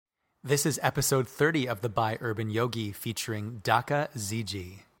This is episode 30 of the By Urban Yogi featuring Daka,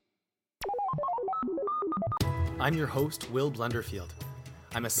 Ziji. I'm your host, Will Blunderfield.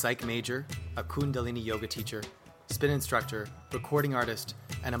 I'm a psych major, a Kundalini yoga teacher, spin instructor, recording artist,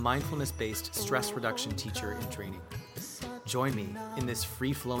 and a mindfulness-based stress reduction teacher in training. Join me in this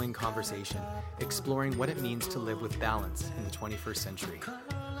free-flowing conversation, exploring what it means to live with balance in the 21st century.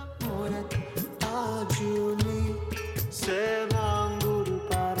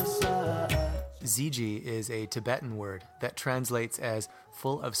 Ziji is a Tibetan word that translates as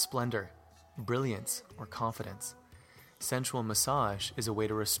full of splendor, brilliance, or confidence. Sensual massage is a way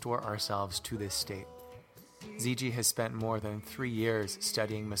to restore ourselves to this state. Ziji has spent more than 3 years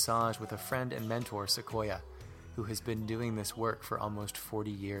studying massage with a friend and mentor, Sequoia, who has been doing this work for almost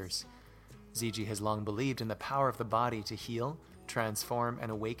 40 years. Ziji has long believed in the power of the body to heal, transform, and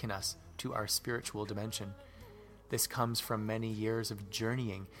awaken us to our spiritual dimension. This comes from many years of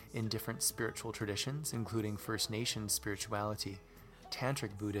journeying in different spiritual traditions, including First Nations spirituality,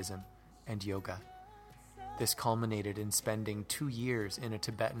 Tantric Buddhism, and yoga. This culminated in spending 2 years in a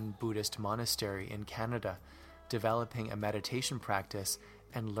Tibetan Buddhist monastery in Canada, developing a meditation practice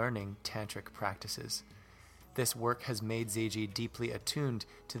and learning tantric practices. This work has made Ziji deeply attuned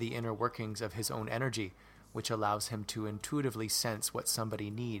to the inner workings of his own energy, which allows him to intuitively sense what somebody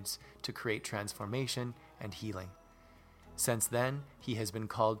needs to create transformation and healing. Since then, he has been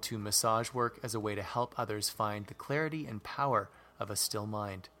called to massage work as a way to help others find the clarity and power of a still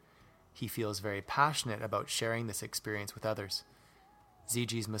mind. He feels very passionate about sharing this experience with others.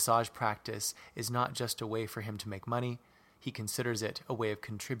 Ziji's massage practice is not just a way for him to make money, he considers it a way of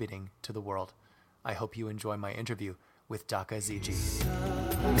contributing to the world. I hope you enjoy my interview with Daka Ziji.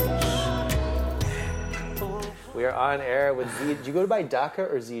 We are on air with Ziji. Do you go by Daka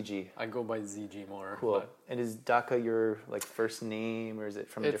or Ziji? I go by Ziji more. Cool. And is Daka your first name, or is it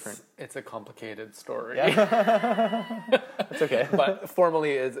from different? It's a complicated story. Yeah. That's okay. But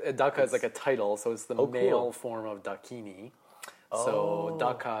formally, Daka is like a title, so it's the male form of Dakini. Oh. So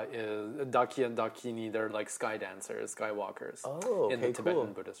Daki and Dakini, they're like sky dancers, skywalkers. Oh, in the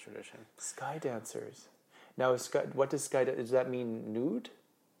Tibetan Buddhist tradition. Sky dancers. Now, what does does that mean? Nude?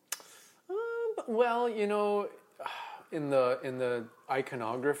 Well, in the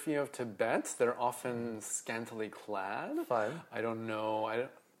iconography of Tibet, they're often scantily clad. Fun. I don't know.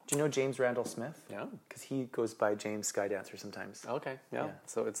 Do you know James Randall Smith? Yeah. Because he goes by James Sky Dancer sometimes. Okay. Yeah.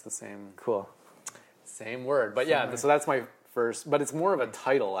 So it's the same. Cool. Same word, but so that's my first. But it's more of a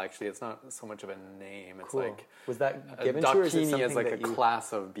title, actually. It's not so much of a name. It's like, was that given to you, or is it something is like a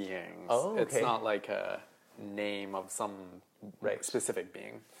class of beings. Oh, okay. It's not like a name of some specific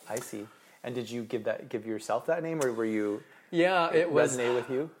being. I see. And did you give yourself that name, or were you? Yeah, it resonate with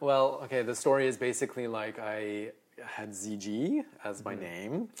you. Well, okay. The story is basically like I had Ziji as my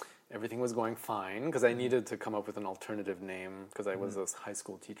name. Everything was going fine because I needed to come up with an alternative name because I was a high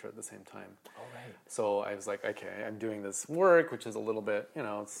school teacher at the same time. All right. So I was like, okay, I'm doing this work, which is a little bit,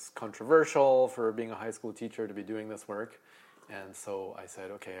 it's controversial for being a high school teacher to be doing this work. And so I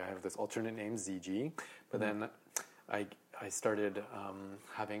said, okay, I have this alternate name, Ziji. But then I started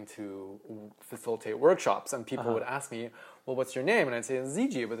having to facilitate workshops, and people would ask me, well, what's your name? And I'd say,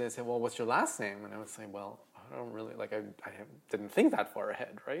 Ziji. But they'd say, well, what's your last name? And I would say, well, I don't really, I didn't think that far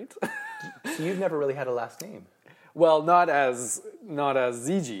ahead, right? So you've never really had a last name? Well, not as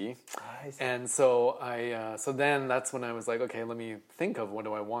Ziji. I see. And so so then that's when I was like, okay, let me think of what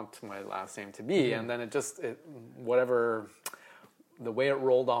do I want my last name to be. And then the way it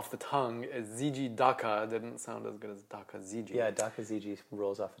rolled off the tongue is Ziji Daka didn't sound as good as Daka Ziji. Yeah, Daka Ziji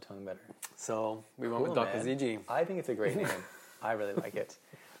rolls off the tongue better. So we went with Daka Ziji. I think it's a great name. I really like it.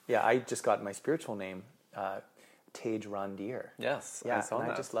 Yeah, I just got my spiritual name, Tej Randir. Yes, yeah, I saw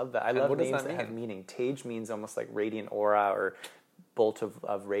that. I just love that. I love names that have meaning. Tej means almost like radiant aura or bolt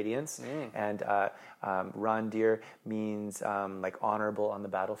of radiance, and Randir means like honorable on the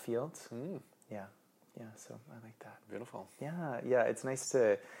battlefield. Yeah, so I like that. Beautiful. Yeah, it's nice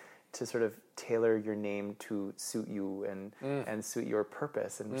to sort of tailor your name to suit you and suit your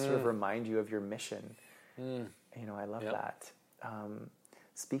purpose and sort of remind you of your mission. I love that.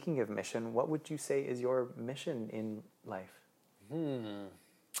 Speaking of mission, what would you say is your mission in life?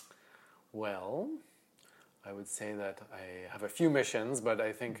 Well, I would say that I have a few missions, but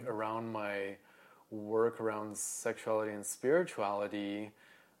I think around my work around sexuality and spirituality,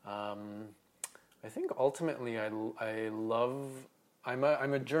 I think ultimately I'm a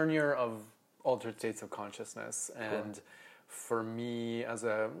journeyer of altered states of consciousness, and for me as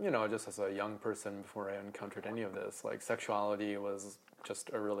just as a young person before I encountered any of this, like sexuality was just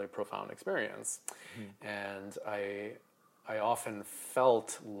a really profound experience. And I I often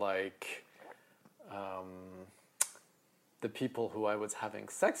felt like the people who I was having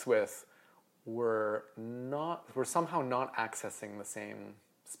sex with were somehow not accessing the same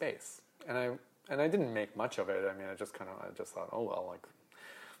space, and I didn't make much of it. I mean, I just thought, oh well, like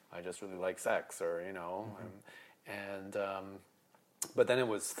I just really like sex, or but then it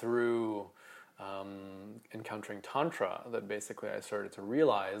was through encountering Tantra that basically I started to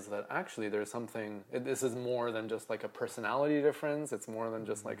realize that actually there's something. This is more than just like a personality difference. It's more than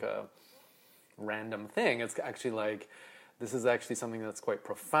just like a random thing. It's actually like this is actually something that's quite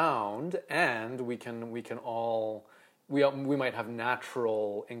profound, and we might have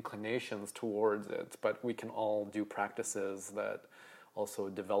natural inclinations towards it, but we can all do practices that also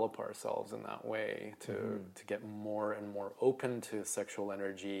develop ourselves in that way to get more and more open to sexual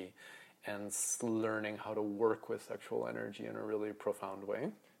energy and learning how to work with sexual energy in a really profound way.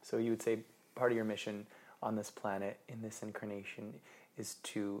 So you would say part of your mission on this planet in this incarnation is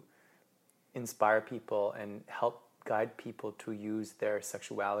to inspire people and help guide people to use their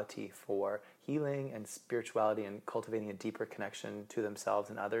sexuality for healing and spirituality and cultivating a deeper connection to themselves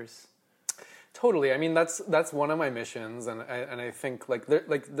and others. Totally. I mean, that's one of my missions, and I think like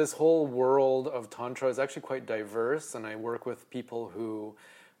this whole world of Tantra is actually quite diverse, and I work with people who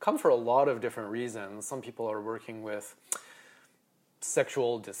come for a lot of different reasons. Some people are working with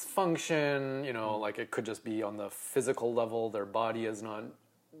sexual dysfunction, like it could just be on the physical level, their body is not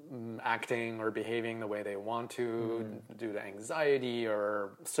acting or behaving the way they want to due to anxiety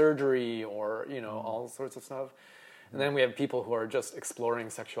or surgery or all sorts of stuff. And then we have people who are just exploring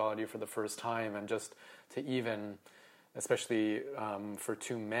sexuality for the first time, and just to even, especially for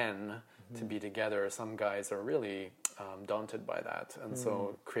two men to be together, some guys are really daunted by that. And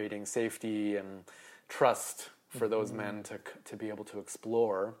so creating safety and trust for those men to be able to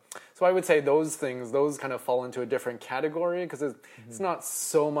explore. So I would say those kind of fall into a different category, because it's not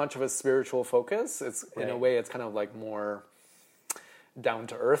so much of a spiritual focus. It's in a way, it's kind of like more down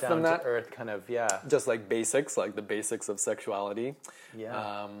to earth than that. Down to earth, kind of, yeah. Just like basics, like the basics of sexuality.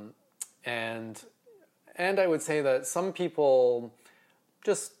 Yeah. And I would say that some people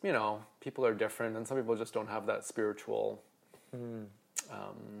just, people are different, and some people just don't have that spiritual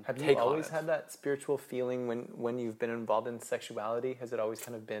have you take on always it. had that spiritual feeling when you've been involved in sexuality? Has it always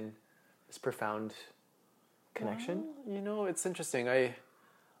kind of been this profound connection? Well, it's interesting.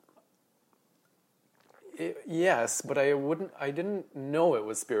 Yes, but I didn't know it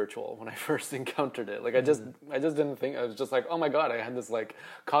was spiritual when I first encountered it. Like I just didn't think. I was just like, oh my God, I had this like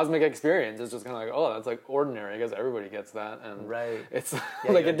cosmic experience. It's just kind of like, oh, that's like ordinary. I guess everybody gets that, and it's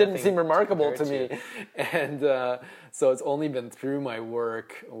like it didn't seem remarkable to me. And so it's only been through my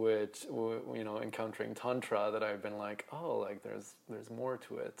work, which encountering Tantra, that I've been like, oh, like there's more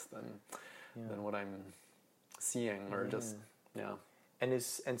to it than what I'm seeing, or just yeah.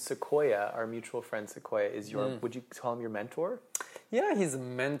 And Sequoia, our mutual friend Sequoia, is your, would you call him your mentor? Yeah, he's a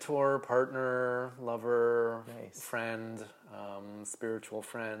mentor, partner, lover, friend, spiritual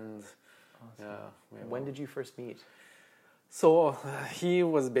friend. Awesome. Yeah. When did you first meet? So he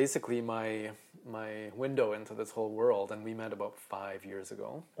was basically my window into this whole world, and we met about 5 years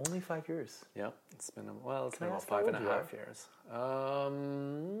ago. Only 5 years? Yeah, it's been about 5.5 years.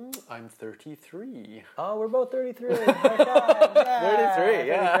 I'm 33. Oh, we're both 33. Yeah, 33,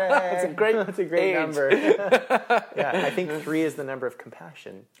 yeah. That's a great age. Number. Yeah, I think 3 is the number of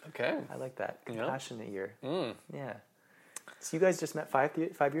compassion. Okay. I like that. Compassionate year. Yeah. So you guys just met 5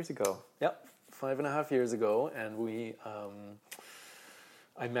 years ago. Yep. 5.5 years ago, and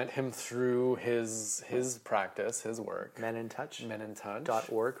I met him through his practice, his work. Men in Touch.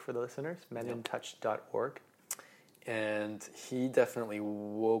 menintouch.org for the listeners. menintouch.org. And he definitely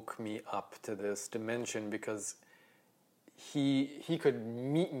woke me up to this dimension, because he could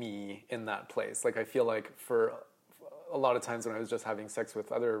meet me in that place. Like I feel like for a lot of times when I was just having sex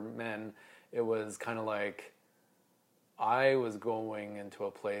with other men, it was kind of like I was going into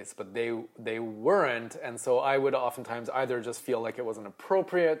a place, but they weren't, and so I would oftentimes either just feel like it wasn't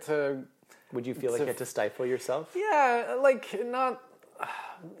appropriate to. Would you feel like you had to stifle yourself? Yeah, like not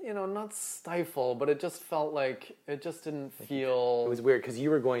stifle, but it just felt like it just didn't feel. It was weird because you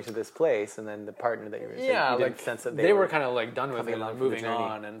were going to this place, and then the partner that you were. Yeah, you like didn't sense that they were kind of like done with it and moving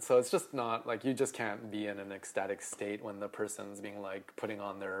on, and so it's just not like you just can't be in an ecstatic state when the person's being like putting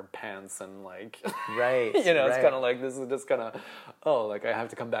on their pants and like right. It's kind of like this is just kind of like I have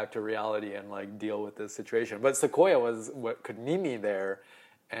to come back to reality and like deal with this situation. But Sequoia was what could meet me there.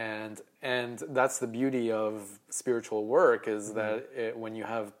 And that's the beauty of spiritual work is that when you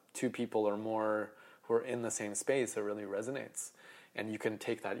have two people or more who are in the same space, it really resonates. And you can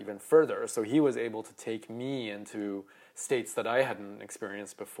take that even further. So he was able to take me into states that I hadn't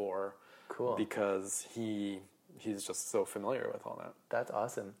experienced before. Cool. Because he's just so familiar with all that. That's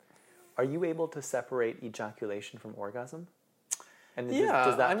awesome. Are you able to separate ejaculation from orgasm? And Yeah,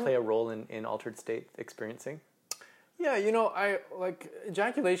 does that play a role in altered state experiencing? Yeah, I like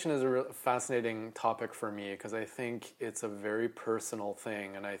ejaculation is a fascinating topic for me because I think it's a very personal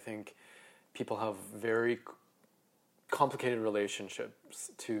thing, and I think people have very complicated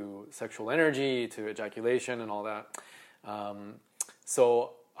relationships to sexual energy, to ejaculation, and all that.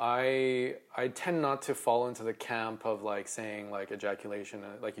 So I tend not to fall into the camp of like saying like ejaculation,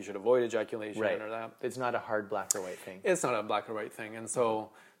 like you should avoid ejaculation or that. It's not a hard black or white thing. It's not a black or white thing. And so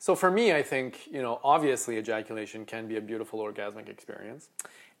for me, I think, obviously ejaculation can be a beautiful orgasmic experience.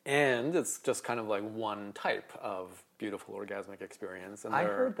 And it's just kind of like one type of beautiful orgasmic experience. And I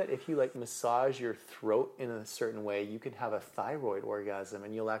heard that if you like massage your throat in a certain way, you can have a thyroid orgasm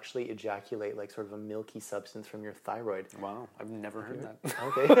and you'll actually ejaculate like sort of a milky substance from your thyroid. Wow, I've never heard that.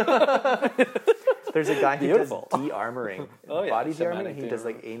 Okay. There's a guy who does de-armoring, body de-armoring. He does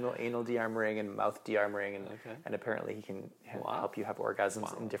like anal de-armoring and mouth de-armoring, and apparently he can help you have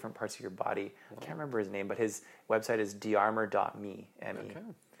orgasms in different parts of your body. I can't remember his name, but his website is dearmor.me, M-E. Okay.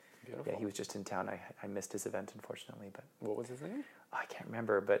 Beautiful. Yeah, he was just in town. I missed his event, unfortunately. But what was his name? I can't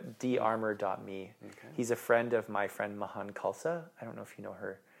remember, but dearmor.me. Okay. He's a friend of my friend Mahan Khalsa. I don't know if you know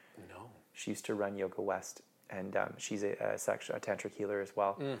her. No. She used to run Yoga West, and she's a tantric healer as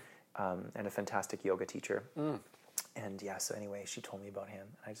well, and a fantastic yoga teacher. And yeah, so anyway, she told me about him.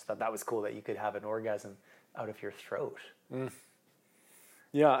 I just thought that was cool that you could have an orgasm out of your throat.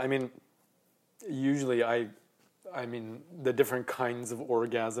 Yeah, I mean, usually the different kinds of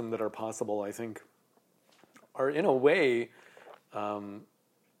orgasm that are possible, I think, are in a way,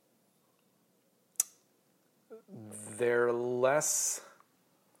 they're less,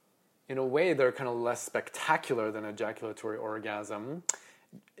 in a way, they're kind of less spectacular than ejaculatory orgasm,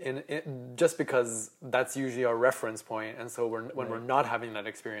 just because that's usually our reference point. And so when we're not having that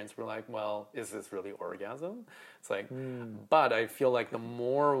experience, we're like, well, is this really orgasm? It's like, but I feel like the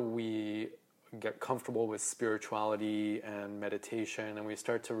more we get comfortable with spirituality and meditation, and we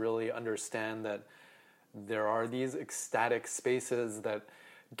start to really understand that there are these ecstatic spaces that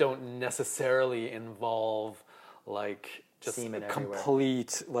don't necessarily involve like just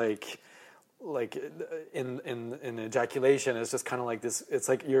complete like in ejaculation. It's just kind of like this. It's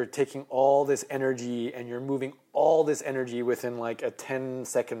like you're taking all this energy and you're moving all this energy within like a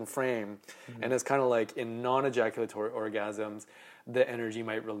 10-second frame, and it's kind of like in non-ejaculatory orgasms, the energy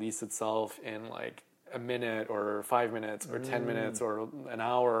might release itself in like a minute or 5 minutes or 10 minutes or an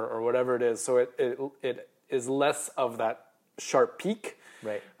hour or whatever it is. So it is less of that sharp peak.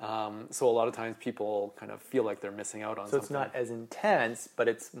 Right. So a lot of times people kind of feel like they're missing out on something. So it's not as intense, but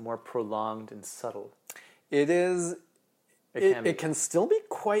it's more prolonged and subtle. It is. It can still be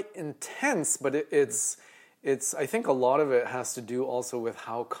quite intense, but it's. I think a lot of it has to do also with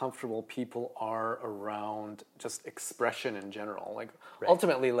how comfortable people are around just expression in general. Like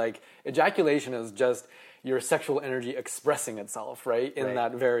ultimately, like ejaculation is just your sexual energy expressing itself, right?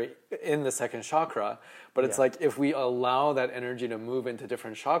 In the second chakra. But it's like if we allow that energy to move into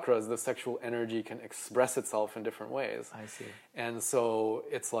different chakras, the sexual energy can express itself in different ways. I see. And so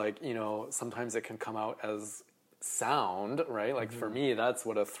it's like, sometimes it can come out as sound, right? Like for me, that's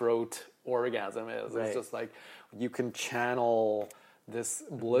what a throat orgasm is. It's just like you can channel this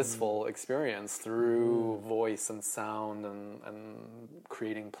blissful experience through voice and sound and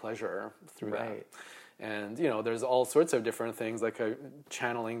creating pleasure through that. And there's all sorts of different things like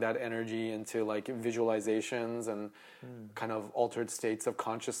channeling that energy into like visualizations and kind of altered states of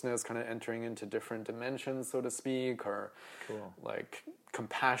consciousness, kind of entering into different dimensions, so to speak, or like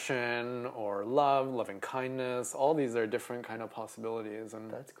compassion or loving kindness. All these are different kind of possibilities,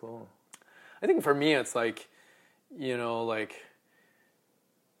 and that's cool. I think for me, it's like, like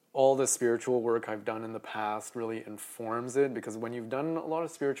all the spiritual work I've done in the past really informs it, because when you've done a lot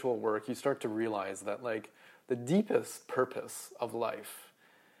of spiritual work, you start to realize that like the deepest purpose of life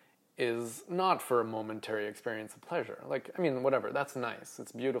is not for a momentary experience of pleasure. Like, I mean, whatever, that's nice.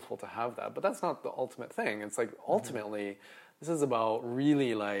 It's beautiful to have that, but that's not the ultimate thing. It's like ultimately, this is about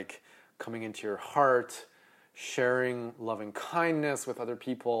really like coming into your heart, sharing loving kindness with other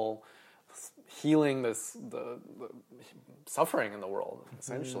people, healing the suffering in the world,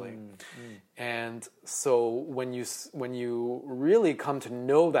 essentially. And so when you really come to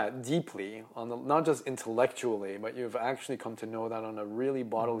know that deeply, not just intellectually, but you've actually come to know that on a really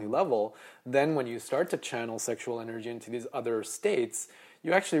bodily level, then when you start to channel sexual energy into these other states,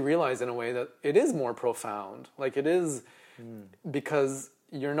 you actually realize in a way that it is more profound. Like it is, because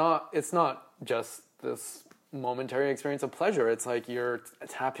it's not just this momentary experience of pleasure. It's like you're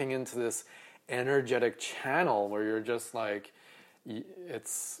tapping into this energetic channel where you're just like,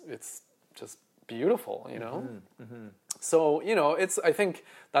 it's just beautiful, you know? So, you know, I think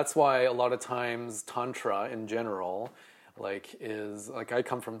that's why a lot of times Tantra in general, I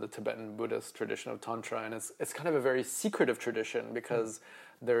come from the Tibetan Buddhist tradition of Tantra, and it's kind of a very secretive tradition because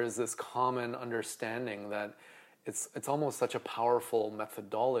there is this common understanding that it's almost such a powerful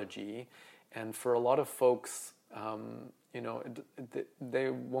methodology, and for a lot of folks, you know,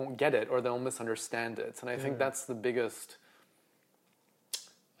 they won't get it or they'll misunderstand it, and I think that's the biggest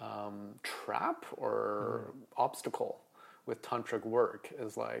trap or obstacle with tantric work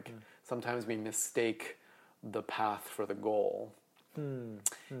is like sometimes we mistake the path for the goal. And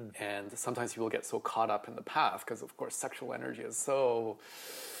sometimes people get so caught up in the path because of course sexual energy is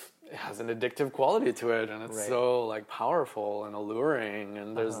it has an addictive quality to it, and it's so like powerful and alluring,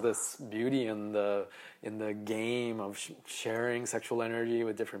 and there's this beauty in the game of sharing sexual energy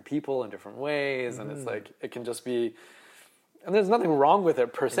with different people in different ways, and it's like it can just be, and there's nothing wrong with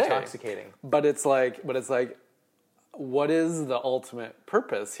it per se, intoxicating, but it's like what is the ultimate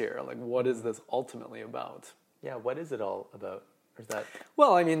purpose here? Like, what is this ultimately about? Yeah, what is it all about? Or is that...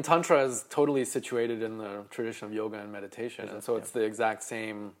 Well, I mean, Tantra is totally situated in the tradition of yoga and meditation, and so it's the exact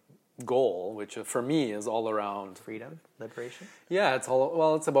same goal, which for me is all around... freedom? Liberation? Yeah, it's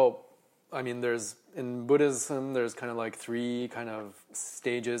about... I mean, in Buddhism, there's kind of like 3 kind of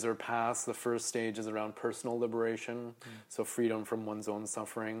stages or paths. The first stage is around personal liberation, so freedom from one's own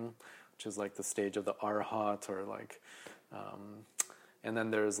suffering, which is like the stage of the arhat, or like, and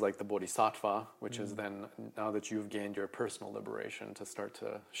then there's like the bodhisattva, which is then, now that you've gained your personal liberation, to start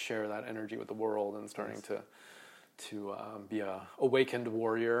to share that energy with the world and starting to be a awakened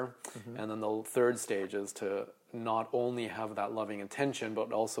warrior. And then the third stage is to not only have that loving intention,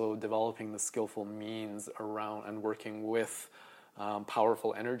 but also developing the skillful means around and working with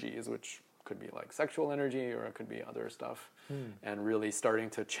powerful energies, which could be like sexual energy, or it could be other stuff, and really starting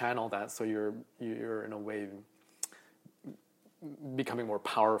to channel that, so you're in a way becoming more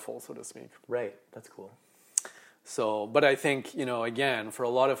powerful, so to speak. Right, that's cool. So, but I think, you know, again, for a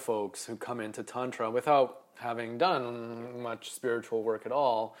lot of folks who come into Tantra without having done much spiritual work at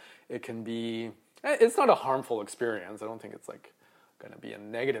all, it's not a harmful experience. I don't think it's like going to be a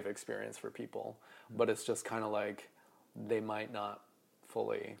negative experience for people, but it's just kind of like they might not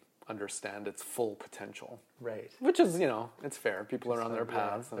fully understand its full potential. Right. Which is, you know, it's fair. People are on their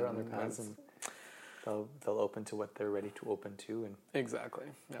paths. They're on their paths, and they'll open to what they're ready to open to. And exactly.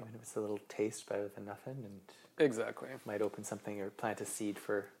 Yeah. even if it's a little taste, better than nothing. And exactly. Might open something or plant a seed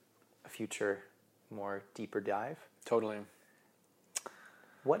for a future, more deeper dive. Totally.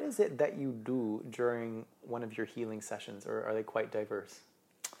 What is it that you do during one of your healing sessions, or are they quite diverse?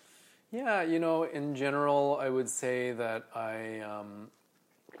 Yeah, you know, in general, I would say that I've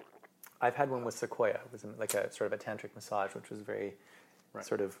had one with Sequoia. It was like a sort of a tantric massage, which was very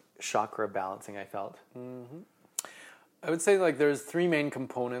sort of chakra balancing, I felt. I would say like there's 3 main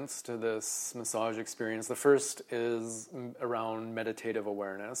components to this massage experience. The first is around meditative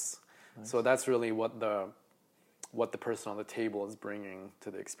awareness. Nice. So that's really what the person on the table is bringing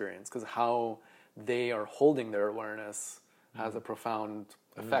to the experience, because how they are holding their awareness has a profound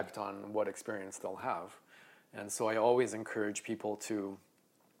effect on what experience they'll have. And so I always encourage people to,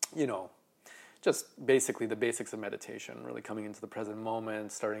 you know, just basically the basics of meditation, really coming into the present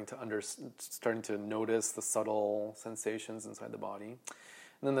moment, starting to notice the subtle sensations inside the body.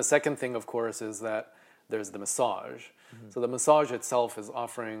 And then the second thing, of course, is that there's the massage. So the massage itself is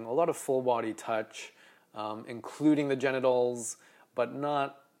offering a lot of full body touch, including the genitals, but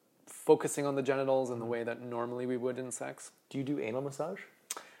not focusing on the genitals in the way that normally we would in sex. Do you do anal massage?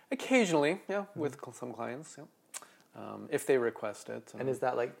 Occasionally, yeah, with some clients, yeah. If they request it. And is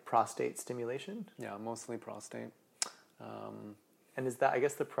that like prostate stimulation? Yeah, mostly prostate. And is that, I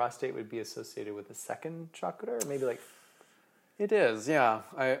guess the prostate would be associated with the second chakra, or maybe like... It is, yeah.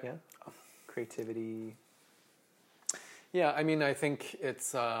 Creativity. Yeah, I mean, I think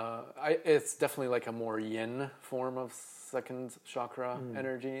it's definitely like a more yin form of second chakra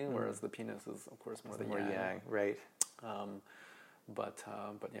energy, whereas the penis is, of course, more yang. Right. But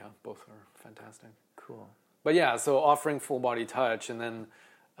yeah, both are fantastic. Cool. But yeah, so offering full body touch, and then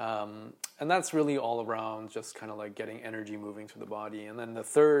and that's really all around just kind of like getting energy moving through the body. And then the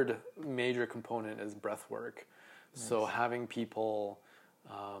third major component is breath work. Nice. So having people,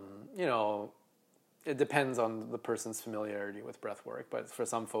 you know, it depends on the person's familiarity with breath work, but for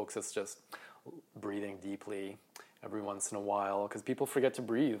some folks it's just breathing deeply every once in a while, because people forget to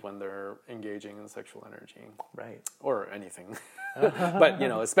breathe when they're engaging in sexual energy. Right. Or anything. But,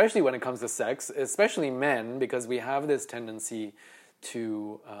 especially when it comes to sex, especially men, because we have this tendency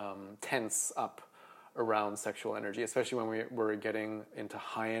to tense up around sexual energy, especially when we're getting into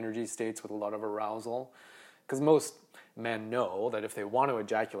high energy states with a lot of arousal. Because most men know that if they want to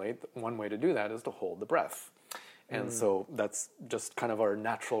ejaculate, one way to do that is to hold the breath. And so that's just kind of our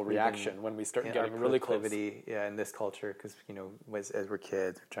natural reaction when we start getting really close. Yeah, in this culture, because, as we're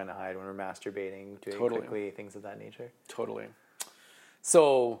kids, we're trying to hide when we're masturbating, doing quickly, things of that nature. Totally.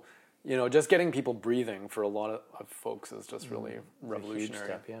 So, just getting people breathing for a lot of folks is just really revolutionary.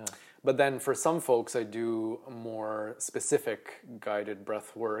 Step, yeah. But then for some folks, I do more specific guided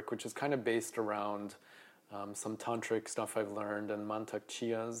breath work, which is kind of based around some tantric stuff I've learned and Mantak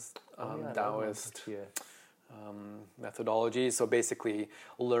Chia's Taoist methodology. So basically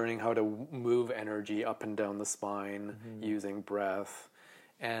learning how to move energy up and down the spine using breath.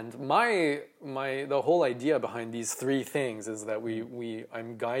 And the whole idea behind these three things is that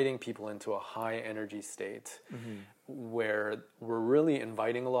I'm guiding people into a high energy state where we're really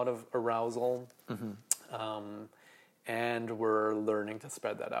inviting a lot of arousal, and we're learning to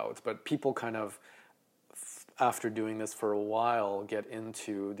spread that out. But people kind of, after doing this for a while, get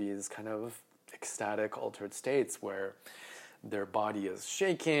into these kind of ecstatic, altered states where their body is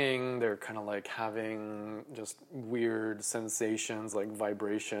shaking, they're kind of like having just weird sensations like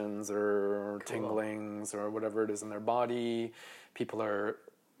vibrations or tinglings or whatever it is in their body. People are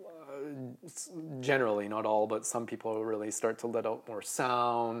generally, not all, but some people really start to let out more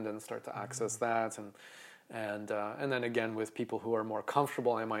sound and start to access that. And then again, with people who are more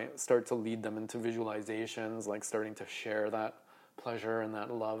comfortable, I might start to lead them into visualizations, like starting to share that pleasure and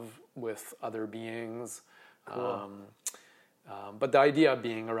that love with other beings. Cool. But the idea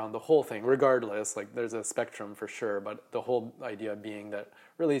being around the whole thing, regardless, like there's a spectrum for sure, but the whole idea being that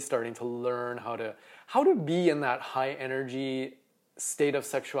really starting to learn how to be in that high energy state of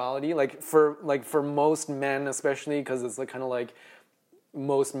sexuality, like for most men especially, because it's kind of like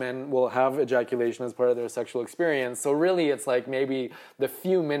most men will have ejaculation as part of their sexual experience. So really it's like maybe the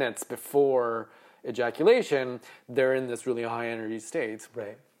few minutes before ejaculation, they're in this really high energy state.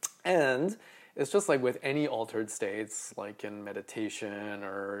 Right. And it's just like with any altered states, like in meditation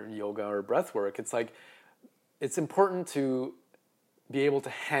or yoga or breath work, it's like it's important to be able to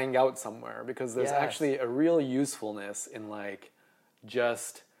hang out somewhere, because there's actually a real usefulness in like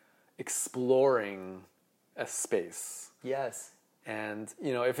just exploring a space. Yes. And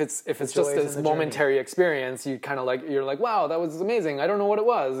if it's just this momentary experience, you're like, wow, that was amazing. I don't know what it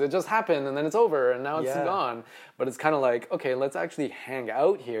was. It just happened and then it's over and now it's gone. But it's kind of like, okay, let's actually hang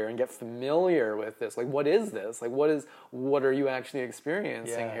out here and get familiar with this. Like, what is this? Like, what are you actually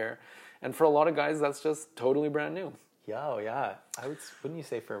experiencing here? And for a lot of guys, that's just totally brand new. Yeah. Wouldn't you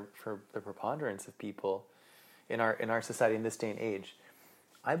say for the preponderance of people in our society in this day and age,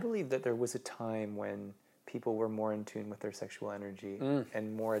 I believe that there was a time when people were more in tune with their sexual energy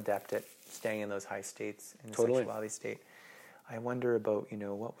and more adept at staying in those high states, in the sexuality state. I wonder about,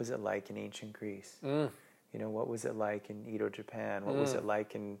 what was it like in ancient Greece? What was it like in Edo, Japan? What was it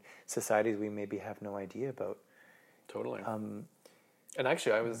like in societies we maybe have no idea about? Totally. And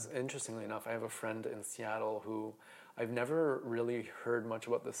actually, interestingly enough, I have a friend in Seattle who I've never really heard much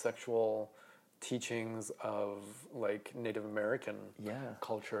about the sexual teachings of like Native American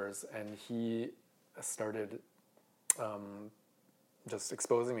cultures, and he started just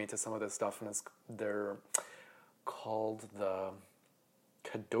exposing me to some of this stuff, and they're called the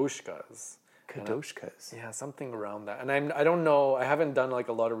Kadoshkas. Kadoshkas? Yeah, something around that. And I don't know, I haven't done like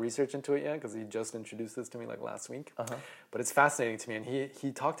a lot of research into it yet, because he just introduced this to me like last week. But it's fascinating to me, and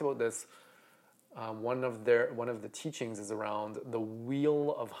he talked about this. One of the teachings is around the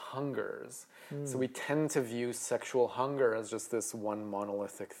wheel of hungers. So we tend to view sexual hunger as just this one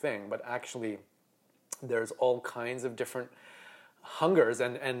monolithic thing, but actually there's all kinds of different hungers,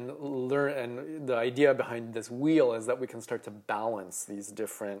 and the idea behind this wheel is that we can start to balance these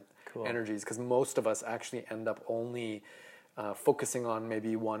different energies, because most of us actually end up only focusing on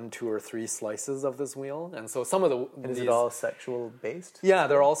maybe 1, 2, or 3 slices of this wheel. And so some of is it all sexual based? Yeah,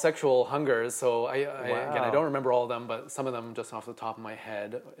 they're all sexual hungers. So again, I don't remember all of them, but some of them just off the top of my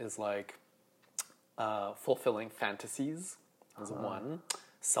head is like fulfilling fantasies is one,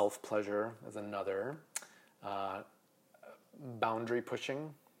 self-pleasure is another, boundary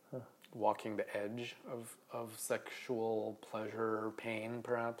pushing, walking the edge of sexual pleasure, pain,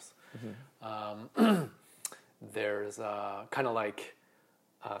 perhaps. There's kind of like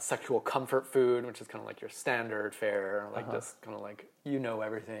sexual comfort food, which is kind of like your standard fare, like just kind of like, you know,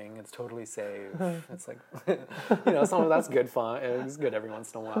 everything. It's totally safe. It's like, you know, some of that's good fun. It's good every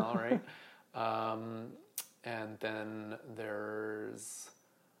once in a while, right? And then there's,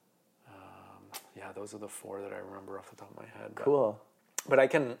 those are the four that I remember off the top of my head. Cool. But I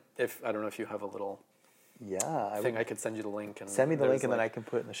can, I don't know if you have a little thing, I could send you the link. And send me the link and then I can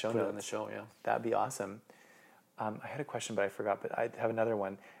put it in the show notes. Put it in the show, yeah. That'd be awesome. I had a question, but I forgot, but I have another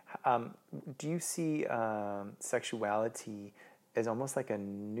one. Do you see sexuality as almost like a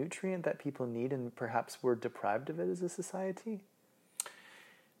nutrient that people need and perhaps we're deprived of it as a society?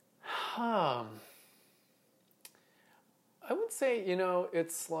 I would say, you know,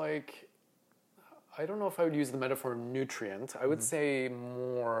 it's like, I don't know if I would use the metaphor nutrient. I would say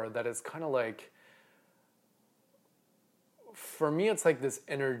more that it's kind of like, for me, it's like this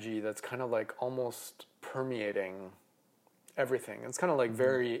energy that's kind of like almost permeating everything. It's kind of like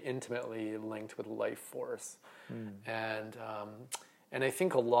very intimately linked with life force. And I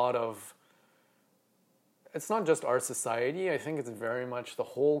think a lot of, it's not just our society, I think it's very much the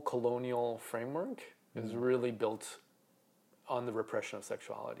whole colonial framework is really built on the repression of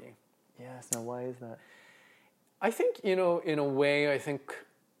sexuality. Yes, now why is that? I think, you know, in a way, I think,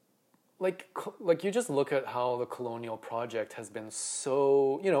 like you just look at how the colonial project has been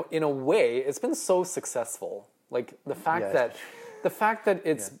so, you know, in a way, it's been so successful. Like the fact that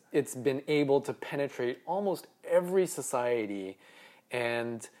it's been able to penetrate almost every society,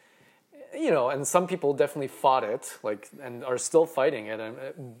 and you know, and some people definitely fought it, like, and are still fighting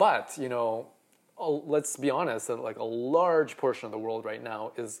it. But you know, let's be honest, that like a large portion of the world right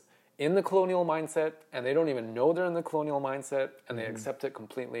now is in the colonial mindset, and they don't even know they're in the colonial mindset, and they accept it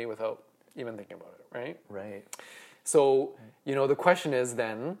completely without even thinking about it, right? Right. So, you know, the question is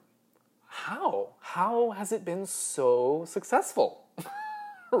then, how has it been so successful?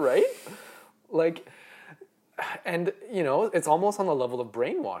 Right? Like, and, you know, it's almost on the level of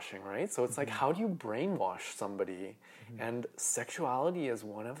brainwashing, right? So it's like, how do you brainwash somebody? And sexuality is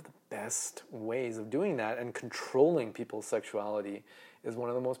one of the best ways of doing that, and controlling people's sexuality is one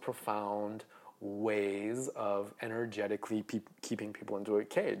of the most profound ways of energetically keeping people into a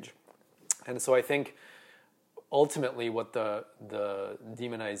cage. And so I think ultimately what the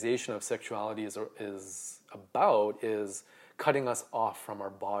demonization of sexuality is about is cutting us off from our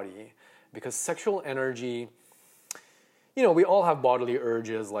body. Because sexual energy, you know, we all have bodily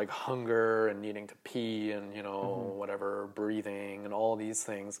urges like hunger and needing to pee and, you know, whatever, breathing and all these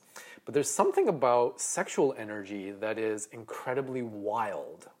things. But there's something about sexual energy that is incredibly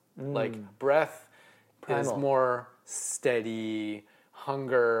wild. Like breath is more steady,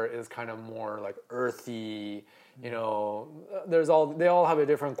 hunger is kind of more like earthy, you know, they all have a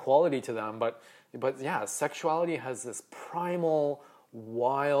different quality to them, but yeah, sexuality has this primal,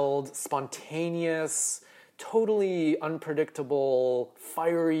 wild, spontaneous, totally unpredictable,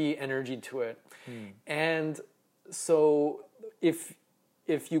 fiery energy to it. And so if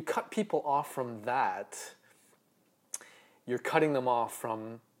you cut people off from that, you're cutting them off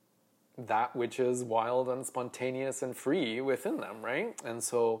from that which is wild and spontaneous and free within them, right? And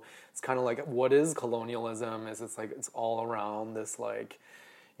so it's kind of like, what is colonialism? It's like, it's all around this, like,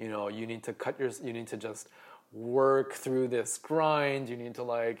 you know, you need to just work through this grind. You need to,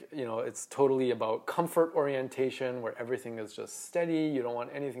 like, you know, it's totally about comfort orientation where everything is just steady. You don't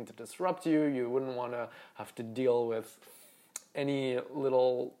want anything to disrupt you. You wouldn't want to have to deal with any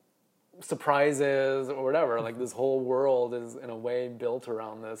little surprises or whatever. Like, this whole world is in a way built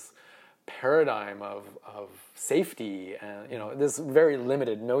around this paradigm of safety, and, you know, this very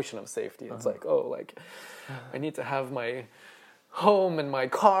limited notion of safety. It's like, oh, like, I need to have my home and my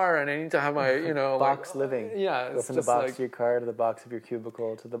car, and I need to have my, you know, box living. Yeah, go from the box of your car to the box of your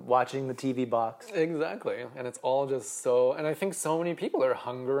cubicle to the watching the TV box. Exactly, and it's all just so. And I think so many people are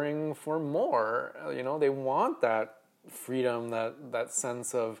hungering for more. You know, they want that freedom, that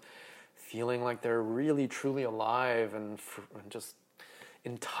sense of feeling like they're really truly alive and just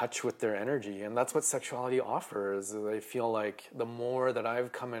in touch with their energy. And that's what sexuality offers. I feel like the more that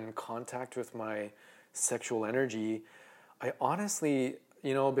I've come in contact with my sexual energy, I honestly,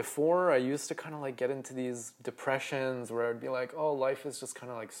 you know, before I used to kind of like get into these depressions where I'd be like, oh, life is just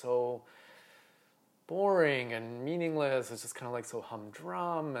kind of like so boring and meaningless. It's just kind of like so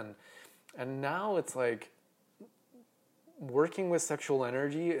humdrum. And now it's like, working with sexual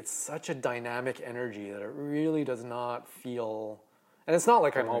energy, it's such a dynamic energy that it really does not feel. And it's not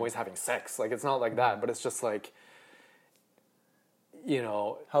like I'm always having sex. Like, it's not like that. But it's just like,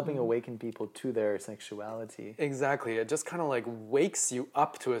 helping awaken people to their sexuality. Exactly. It just kind of like wakes you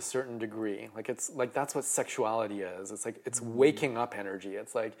up to a certain degree. Like it's like that's what sexuality is. It's like it's waking up energy.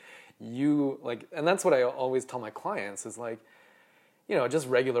 It's like and that's what I always tell my clients is like, just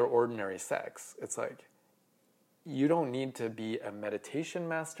regular ordinary sex. It's like you don't need to be a meditation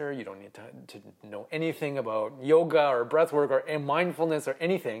master. You don't need to know anything about yoga or breath work or mindfulness or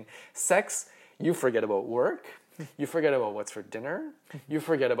anything. Sex, you forget about work. You forget about what's for dinner. You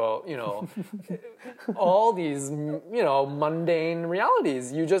forget about, all these, mundane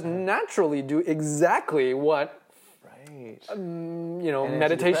realities. You just naturally do exactly what,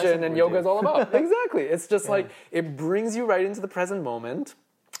 meditation and yoga is all about. Exactly. It's just like, it brings you right into the present moment.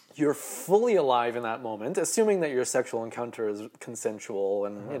 You're fully alive in that moment, assuming that your sexual encounter is consensual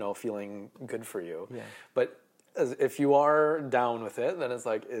and, feeling good for you. Yeah. But if you are down with it, then it's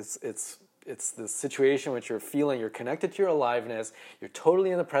like, it's the situation which you're feeling, you're connected to your aliveness, you're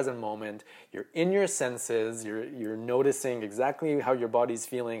totally in the present moment, you're in your senses, you're noticing exactly how your body's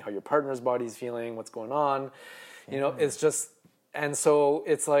feeling, how your partner's body's feeling, what's going on. It's just, and so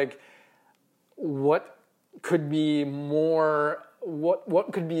it's like, what could be a more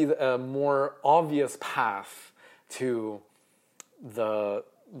obvious path to the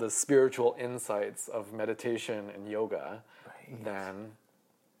spiritual insights of meditation and yoga than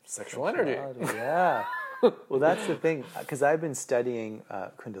sexual energy. Yeah. Well, that's the thing, because I've been studying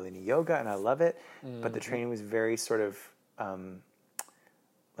Kundalini yoga and I love it, but the training was very sort of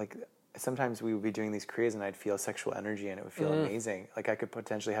like sometimes we would be doing these kriyas and I'd feel sexual energy and it would feel amazing. Like I could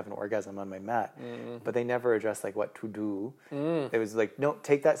potentially have an orgasm on my mat, but they never addressed like what to do. It was like, no,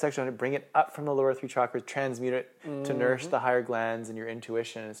 take that sexual energy, bring it up from the lower 3 chakras, transmute it to nourish the higher glands and your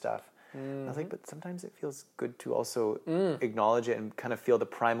intuition and stuff. I was like, but sometimes it feels good to also acknowledge it and kind of feel the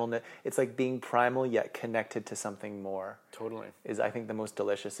primalness. It's like being primal yet connected to something more. Totally. Is I think the most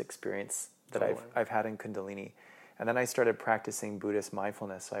delicious experience that I've had in Kundalini. And then I started practicing Buddhist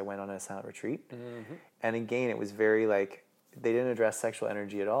mindfulness. So I went on a silent retreat. And again, it was very like, they didn't address sexual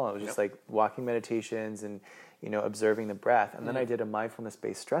energy at all. It was just like walking meditations and, observing the breath. And then I did a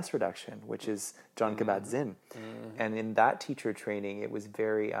mindfulness-based stress reduction, which is John Kabat-Zinn. And in that teacher training, it was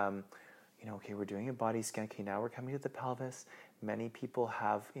very, okay, we're doing a body scan. Okay, now we're coming to the pelvis. Many people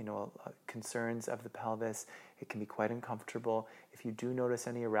have, concerns of the pelvis. It can be quite uncomfortable. If you do notice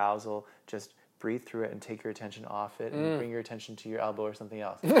any arousal, just breathe through it and take your attention off it and bring your attention to your elbow or something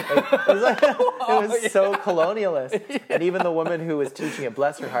else. It was so colonialist. And even the woman who was teaching it,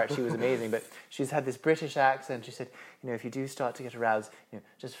 bless her heart, she was amazing, but she's had this British accent. She said, if you do start to get aroused,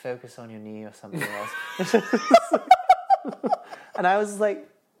 just focus on your knee or something else. And I was like,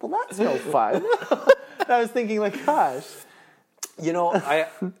 well, that's no fun. And I was thinking like, gosh.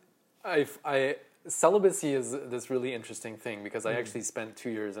 Celibacy is this really interesting thing because I actually spent 2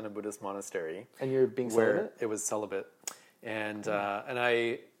 years in a Buddhist monastery. And you're being celibate? It was celibate. And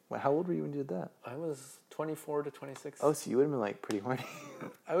I... Well, how old were you when you did that? I was 24 to 26. Oh, so you would have been like pretty horny.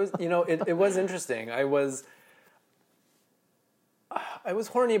 I was, it was interesting. I was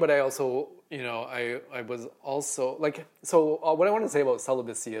horny, but I also, I was also like, so what I want to say about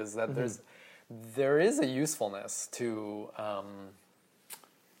celibacy is that there is a usefulness to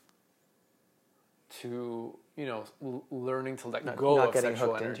learning to let go of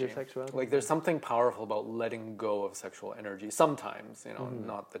sexual energy. Like there's something powerful about letting go of sexual energy. Sometimes,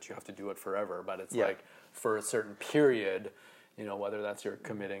 not that you have to do it forever, but it's like for a certain period, whether that's you're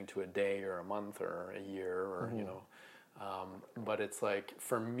committing to a day or a month or a year or, but it's like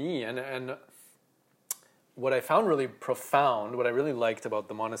for me and what I found really profound, what I really liked about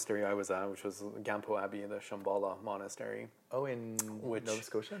the monastery I was at, which was Gampo Abbey, the Shambhala monastery. Oh, in Nova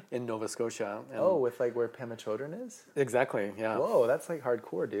Scotia? In Nova Scotia. And with like where Pema Chodron is? Exactly, yeah. Whoa, that's like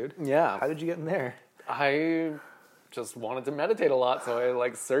hardcore, dude. Yeah. How did you get in there? I just wanted to meditate a lot, so I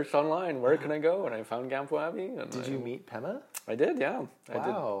like searched online, where can I go? And I found Gampo Abbey. And did you meet Pema? I did, yeah.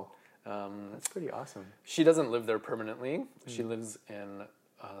 Wow. I did. That's pretty awesome. She doesn't live there permanently. She lives in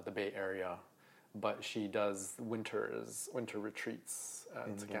the Bay Area. But she does winter retreats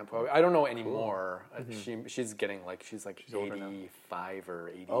at Gampo. I don't know anymore. Cool. She's getting she's 85 or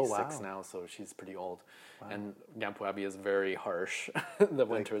 86 now, so she's pretty old. Wow. And Gampo Abbey is very harsh. The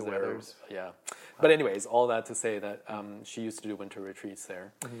winters there. Weathers. Yeah. Wow. But anyways, all that to say that she used to do winter retreats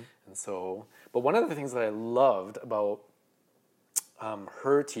there. And so, but one of the things that I loved about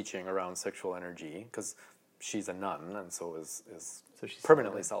her teaching around sexual energy, because she's a nun and so she's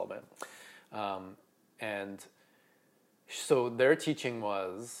permanently celibate. And so their teaching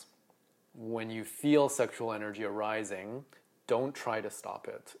was, when you feel sexual energy arising, don't try to stop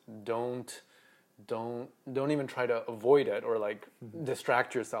it. Don't Don't even try to avoid it or like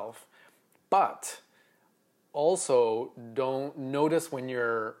distract yourself. But also don't notice when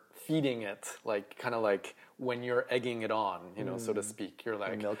you're feeding it, like kind of like when you're egging it on, so to speak. You're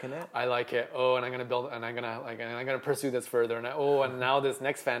like milking it. I like it. Oh, and I'm gonna build, and I'm gonna pursue this further, and now this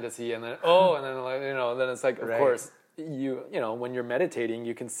next fantasy, and then then it's like, of course, when you're meditating,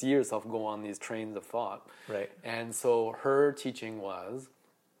 you can see yourself go on these trains of thought. Right. And so her teaching was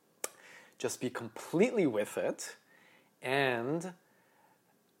just be completely with it, and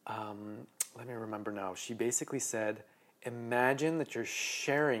let me remember now. She basically said, imagine that you're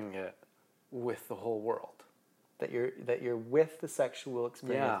sharing it with the whole world. That you're with the sexual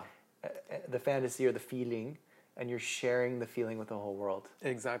experience, the fantasy or the feeling, and you're sharing the feeling with the whole world.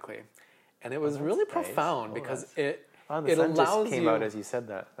 Exactly. And it was really profound because it sun allows just came you out as you said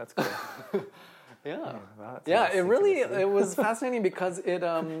that. That's cool. Yeah. Wow, it was fascinating because it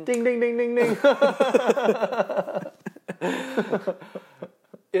ding ding ding ding ding.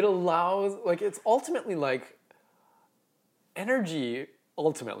 It allows, like, it's ultimately like energy,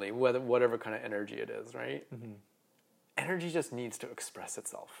 whatever kind of energy it is, right? Mm-hmm. Energy just needs to express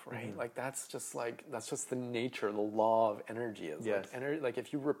itself, right? Mm-hmm. Like that's just the nature, the law of energy is. Yes. Like energy, like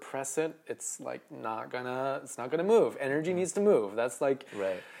if you repress it, it's not gonna move. Energy needs to move. That's like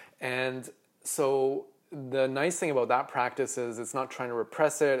right. And so the nice thing about that practice is it's not trying to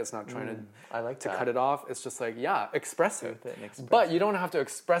repress it. It's not trying to cut it off. It's just like, express it. But you don't have to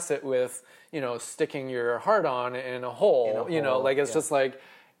express it with, sticking your heart on in a hole. Just like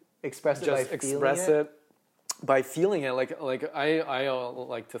express it by feeling it. Like I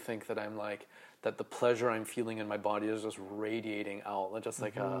like to think that I'm like that the pleasure I'm feeling in my body is just radiating out, just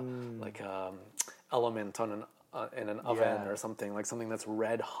like a element on in an oven or something, like something that's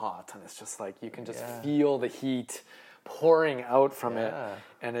red hot, and it's just like you can just feel the heat pouring out from it,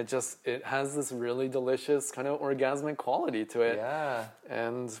 and it has this really delicious kind of orgasmic quality to it.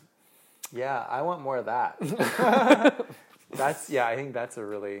 And I want more of that. I think that's a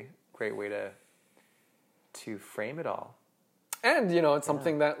really great way to frame it all. And it's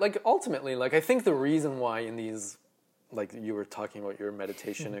something that, like, ultimately, like, I think the reason why in these, like you were talking about your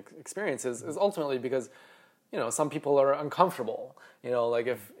meditation experiences, is ultimately because some people are uncomfortable,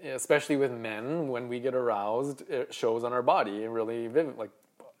 like especially with men, when we get aroused, it shows on our body really vivid, like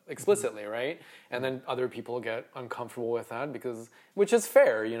explicitly, right? And then other people get uncomfortable with that which is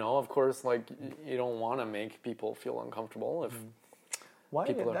fair, of course, like you don't want to make people feel uncomfortable if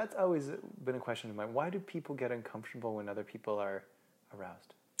that's always been a question of mine. Why do people get uncomfortable when other people are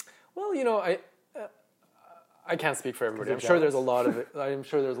aroused? Well, I can't speak for everybody. I'm sure there's a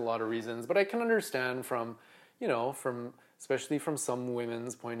lot of reasons, but I can understand from especially from some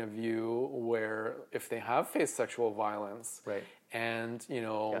women's point of view, where if they have faced sexual violence, right, and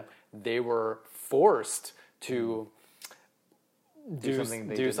they were forced to do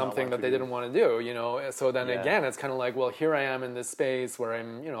something that they didn't want to do, so then again, it's kind of like, well, here I am in this space where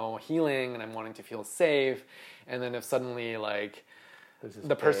I'm, healing and I'm wanting to feel safe, and then if suddenly like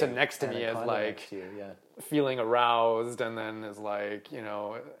the person next to me is like feeling aroused, and then is like,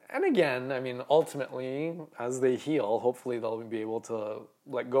 and again, I mean, ultimately, as they heal, hopefully they'll be able to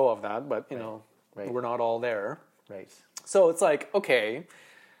let go of that, but we're not all there. Right. So it's like, okay,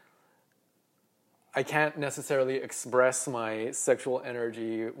 I can't necessarily express my sexual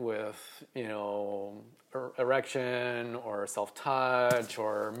energy with, erection or self-touch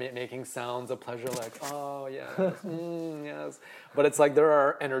or making sounds of pleasure like, oh, yes, yes. But it's like there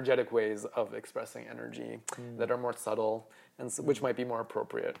are energetic ways of expressing energy that are more subtle, and which might be more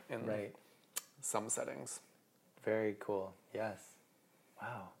appropriate in some settings. Very cool. Yes.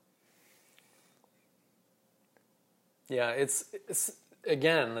 Wow. Yeah, it's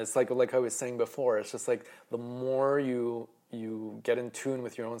again, it's like I was saying before, it's just like the more you get in tune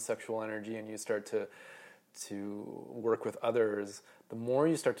with your own sexual energy and you start to work with others, the more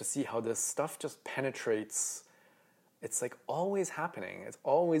you start to see how this stuff just penetrates. It's like always happening. It's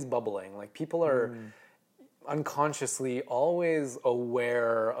always bubbling. Like people are unconsciously always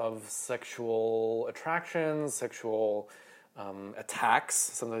aware of sexual attractions, sexual attacks.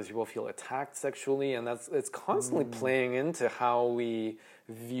 Sometimes people feel attacked sexually, and it's constantly playing into how we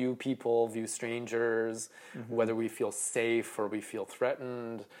view people, view strangers, whether we feel safe or we feel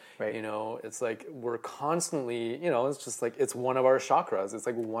threatened. Right. It's like we're constantly, it's just like it's one of our chakras. It's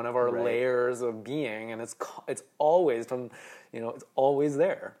like one of our layers of being, and it's always it's always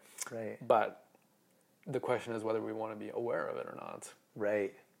there. Right. But the question is whether we want to be aware of it or not.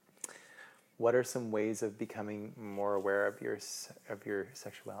 Right. What are some ways of becoming more aware of your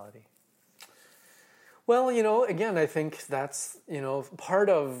sexuality? Well, again, I think that's, part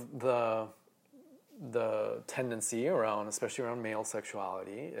of the the tendency around, especially around male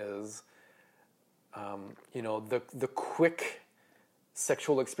sexuality, is the quick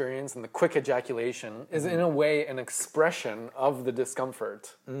sexual experience and the quick ejaculation is in a way an expression of the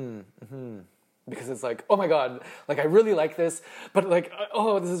discomfort. Because it's like, oh my God, like I really like this, but like,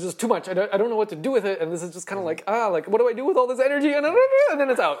 oh, this is just too much. I don't know what to do with it. And this is just kind of like, what do I do with all this energy? And then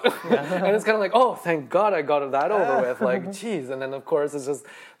it's out. And it's kind of like, oh, thank God I got that over with. Like, geez. And then of course it's just,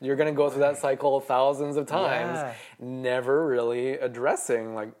 you're going to go through that cycle thousands of times, never really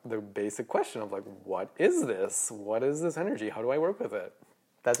addressing like the basic question of like, what is this? What is this energy? How do I work with it?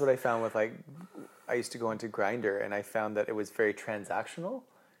 That's what I found with like, I used to go into Grindr and I found that it was very transactional.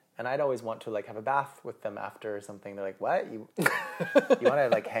 And I'd always want to like have a bath with them after or something. They're like, "What? You want to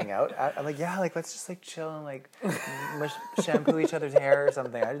like hang out?" I'm like, "Yeah, like let's just like chill and like shampoo each other's hair or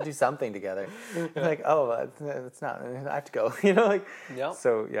something. I had to do something together." They're like, "Oh, it's not. I have to go." Like. Yeah.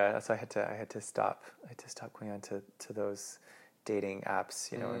 So yeah, so I had to stop. I had to stop going on to those dating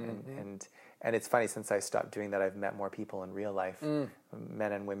apps. And it's funny, since I stopped doing that, I've met more people in real life, men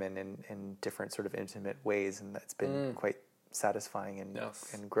and women in different sort of intimate ways, and that's been quite satisfying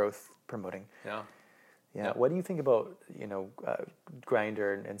and growth promoting. Yeah. What do you think about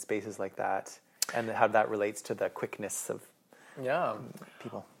Grindr and spaces like that, and how that relates to the quickness of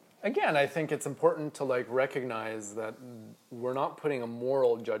people? Again, I think it's important to like recognize that we're not putting a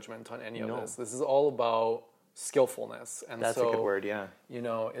moral judgment on any of this. This is all about skillfulness, and that's a good word. Yeah,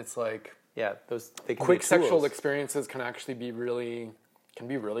 it's like those quick sexual experiences can actually be really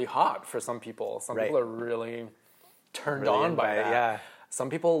hot for some people. Some people are really turned on by that. Yeah. Some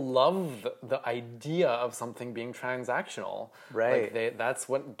people love the idea of something being transactional. Right. Like that's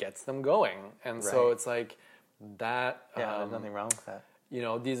what gets them going. And so it's like that. Yeah, there's nothing wrong with that.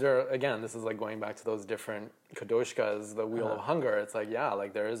 These are, again, this is like going back to those different kadoshkas, the wheel of hunger. It's like,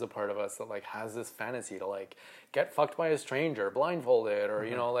 like there is a part of us that like has this fantasy to like get fucked by a stranger, blindfolded, or,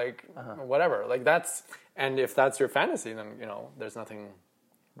 whatever. Like that's, and if that's your fantasy, then, there's nothing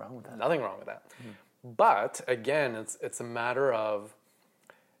wrong with that. Nothing wrong with that. But again, it's a matter of,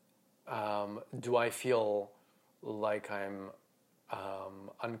 do I feel like I'm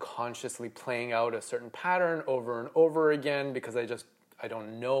unconsciously playing out a certain pattern over and over again because I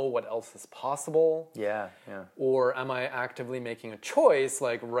don't know what else is possible? Yeah. Or am I actively making a choice,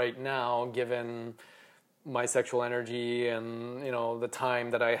 like right now, given my sexual energy and the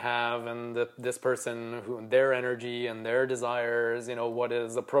time that I have and this person their energy and their desires, what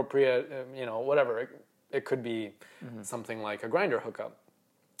is appropriate, whatever. It could be something like a Grindr hookup.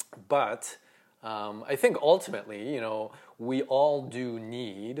 But I think ultimately, we all do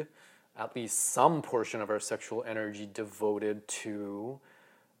need at least some portion of our sexual energy devoted to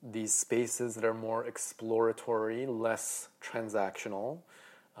these spaces that are more exploratory, less transactional,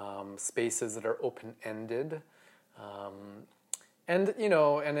 spaces that are open-ended, and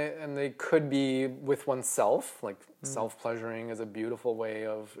they could be with oneself. Like self-pleasuring is a beautiful way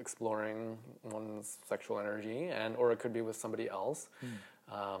of exploring one's sexual energy, or it could be with somebody else.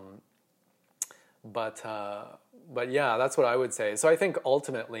 But yeah, that's what I would say. So I think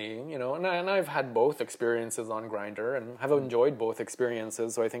ultimately, and I've had both experiences on Grindr and have enjoyed both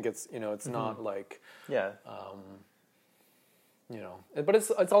experiences. So I think it's it's not like but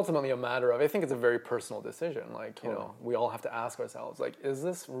it's ultimately a matter of, I think it's a very personal decision. Like, we all have to ask ourselves, like, is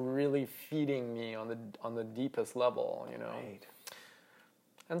this really feeding me on the deepest level, Right.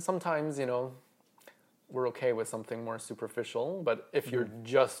 And sometimes, we're okay with something more superficial, but if you're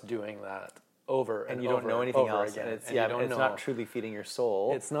just doing that over and you don't know anything else, again, it's not truly feeding your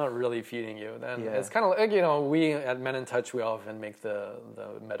soul. It's not really feeding you. Then it's kind of like, we at Men in Touch, we often make the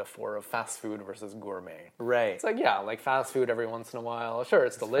metaphor of fast food versus gourmet. Right. It's like, like fast food every once in a while. Sure,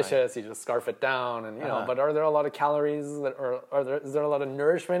 it's delicious. Fine. You just scarf it down, and but are there a lot of calories? Is there a lot of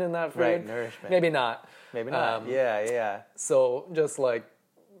nourishment in that food? Right, nourishment. Maybe not. Yeah. So just like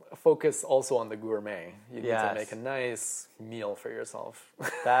focus also on the gourmet. You need to make a nice meal for yourself.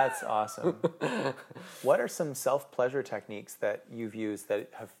 That's awesome. What are some self-pleasure techniques that you've used that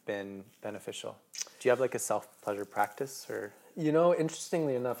have been beneficial? Do you have like a self-pleasure practice, or?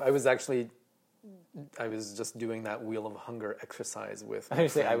 Interestingly enough, I was just doing that wheel of hunger exercise with.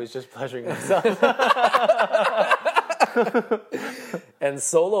 I was just pleasuring myself. And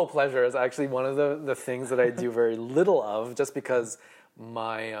solo pleasure is actually one of the things that I do very little of, just because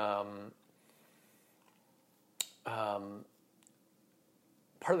my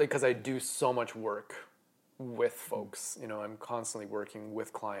partly because I do so much work with folks. I'm constantly working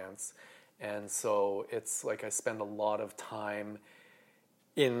with clients, and so it's like I spend a lot of time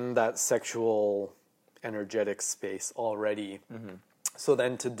in that sexual energetic space already. So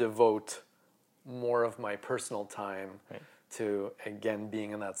then to devote more of my personal time Right. to, again,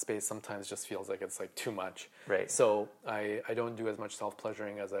 being in that space sometimes just feels like it's like too much. Right. So I don't do as much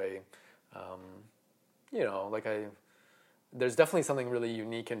self-pleasuring as there's definitely something really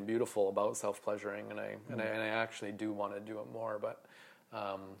unique and beautiful about self-pleasuring, and I actually do want to do it more. But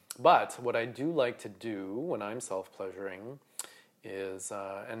what I do like to do when I'm self-pleasuring is,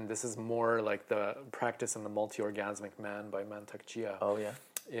 and this is more like the practice in the Multi-Orgasmic Man by Mantak Chia. Oh, yeah.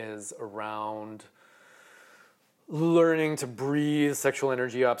 Is around learning to breathe sexual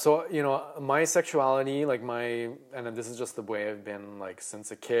energy up. So, my sexuality, and this is just the way I've been like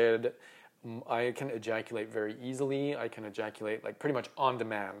since a kid, I can ejaculate very easily. I can ejaculate like pretty much on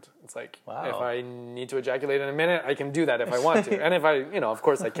demand. It's like, wow. If I need to ejaculate in a minute, I can do that if I want to. And if I, of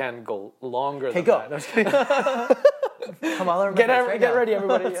course I can go longer than go. that. Come all over Get ready,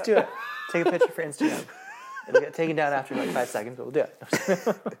 everybody. Let's do it. Take a picture for Instagram. It'll get taken down after like 5 seconds, but we'll do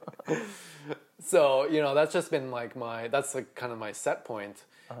it. So, that's just been like that's like kind of my set point.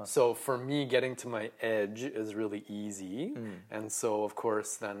 Uh-huh. So for me, getting to my edge is really easy. And so, of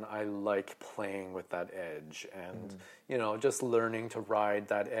course, then I like playing with that edge and, just learning to ride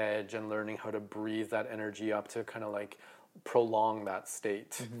that edge and learning how to breathe that energy up to kind of like prolong that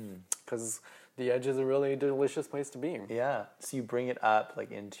state. Because the edge is a really delicious place to be. Yeah. So you bring it up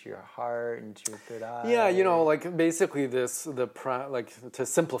like into your heart, into your third eye. Yeah, like basically to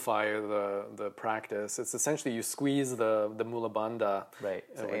simplify the practice, it's essentially you squeeze the mula bandha, right?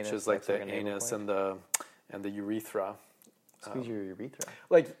 So which is like the anus and the urethra. Squeeze your urethra.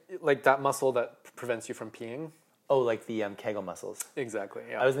 Like that muscle that prevents you from peeing. Oh, like the Kegel muscles. Exactly,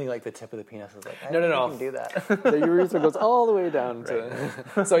 yeah. I was thinking like the tip of the penis. I was like, I no. can do that. The urethra goes all the way down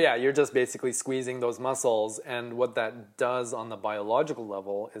to... So yeah, you're just basically squeezing those muscles, and what that does on the biological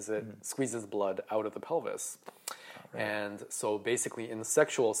level is it squeezes blood out of the pelvis. Right. And so basically in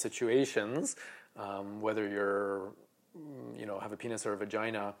sexual situations, whether you're, have a penis or a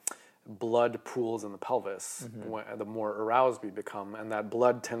vagina, blood pools in the pelvis the more aroused we become, and that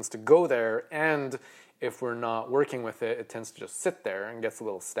blood tends to go there, and if we're not working with it, it tends to just sit there and gets a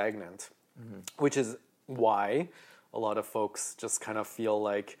little stagnant, which is why a lot of folks just kind of feel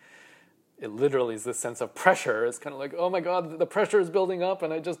like it literally is this sense of pressure. It's kind of like, oh my God, the pressure is building up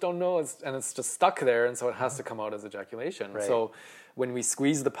and I just don't know. And it's just stuck there, and so it has to come out as ejaculation. Right. So when we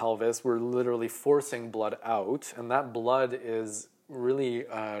squeeze the pelvis, we're literally forcing blood out, and that blood is really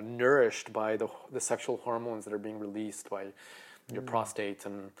nourished by the sexual hormones that are being released by your prostate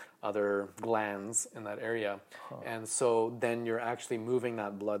and other glands in that area. And so then you're actually moving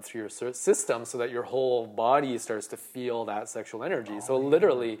that blood through your system so that your whole body starts to feel that sexual energy. So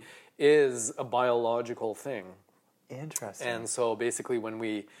literally is a biological thing. Interesting. And so basically when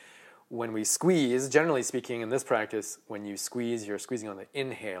we squeeze, generally speaking in this practice, when you squeeze, you're squeezing on the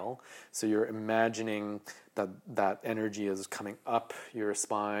inhale. So you're imagining that energy is coming up your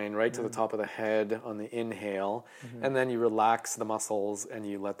spine, right to the top of the head on the inhale. And then you relax the muscles and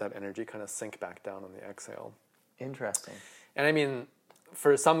you let that energy kind of sink back down on the exhale. Interesting. And I mean,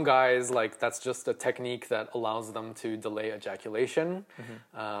 for some guys, like that's just a technique that allows them to delay ejaculation.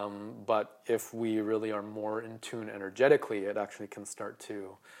 But if we really are more in tune energetically, it actually can start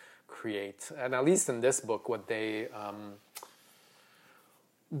to create, and at least in this book, what they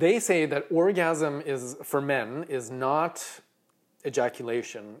say that orgasm is, for men, is not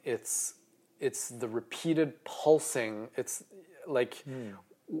ejaculation. It's the repeated pulsing. It's like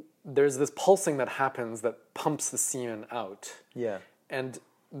there's this pulsing that happens that pumps the semen out. Yeah. And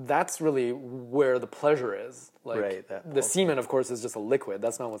that's really where the pleasure is. Like the semen, of course, is just a liquid.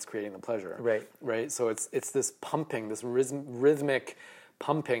 That's not what's creating the pleasure. Right. Right. So it's this pumping, this rhythmic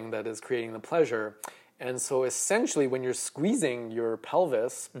pumping that is creating the pleasure. And so essentially when you're squeezing your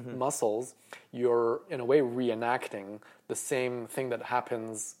pelvis muscles, you're in a way reenacting the same thing that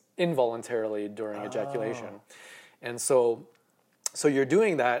happens involuntarily during ejaculation. And so you're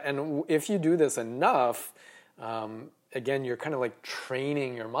doing that, and if you do this enough, again, you're kind of like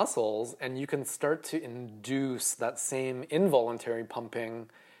training your muscles, and you can start to induce that same involuntary pumping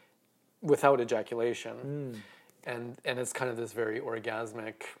without ejaculation. And it's kind of this very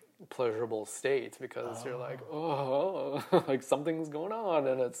orgasmic, pleasurable state, because you're like, oh, like something's going on,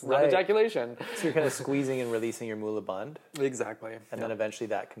 and it's not ejaculation. So you're kind of squeezing and releasing your mula bandha. Exactly. And then eventually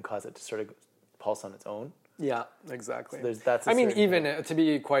that can cause it to sort of pulse on its own. Yeah, exactly. So that's I mean, even to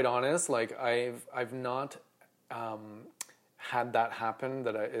be quite honest, like I've not had that happen,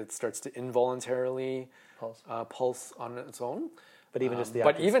 that it starts to involuntarily pulse on its own. But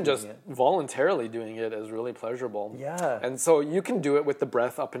even just voluntarily doing it is really pleasurable. Yeah. And so you can do it with the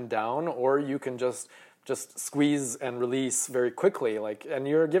breath up and down, or you can just just squeeze and release very quickly, and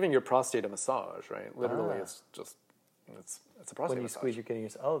you're giving your prostate a massage, right? Literally, it's a prostate When you massage. squeeze, you're getting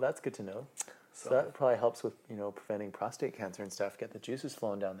oh, that's good to know. So that probably helps with, preventing prostate cancer and stuff, get the juices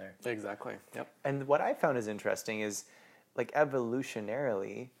flowing down there. Exactly, yep. And what I found is interesting is, like,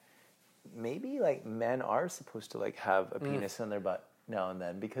 evolutionarily, maybe, like, men are supposed to, like, have a penis in their butt now and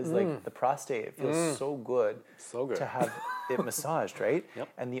then, because like the prostate, it feels so good to have it massaged, right? Yep.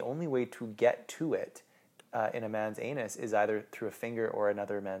 And the only way to get to it in a man's anus is either through a finger or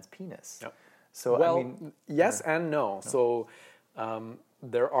another man's penis. Yep. So well, I mean, yes and no. So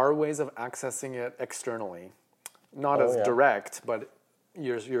there are ways of accessing it externally, not as direct, but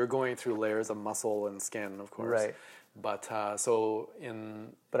you're going through layers of muscle and skin, of course. Right. But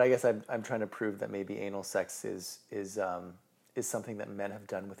But I guess I'm trying to prove that maybe anal sex is something that men have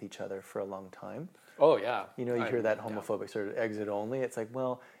done with each other for a long time. Oh yeah. You hear that homophobic sort of exit only. It's like,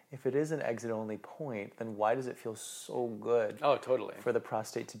 well, if it is an exit only point, then why does it feel so good? Oh, totally. For the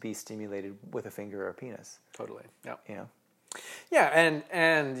prostate to be stimulated with a finger or a penis. Totally. Yeah. Yeah. Yeah,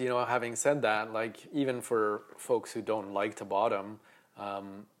 and having said that, like, even for folks who don't like to bottom,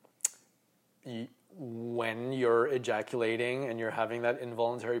 when you're ejaculating and you're having that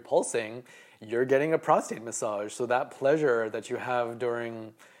involuntary pulsing, you're getting a prostate massage. So that pleasure that you have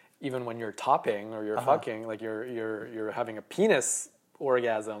during, even when you're topping or you're fucking, like you're having a penis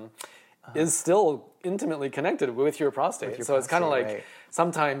orgasm, is still intimately connected with your prostate. So it's kind of like, right.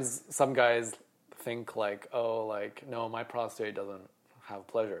 Sometimes some guys think like, oh, like, no, my prostate doesn't have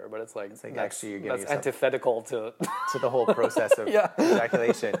pleasure, but it's like actually you're getting that's antithetical to the whole process of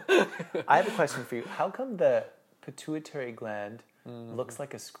ejaculation. I have a question for you. How come the pituitary gland looks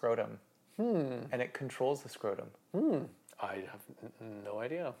like a scrotum and it controls the scrotum? I have no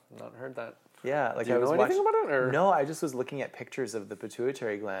idea. Not heard that. Yeah, like Do you know anything about it? Or? No, I just was looking at pictures of the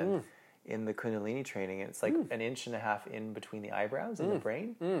pituitary gland in the Kundalini training, and it's like 1.5 inches in between the eyebrows and the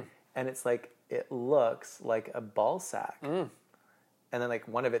brain, and it's like it looks like a ball sack. And then, like,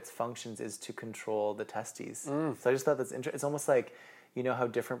 one of its functions is to control the testes. So I just thought that's interesting. It's almost like, how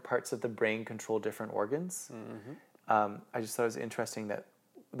different parts of the brain control different organs. I just thought it was interesting that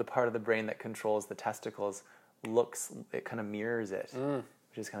the part of the brain that controls the testicles it kind of mirrors it,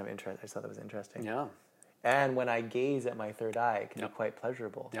 which is kind of interesting. I just thought that was interesting. Yeah. And when I gaze at my third eye, it can be quite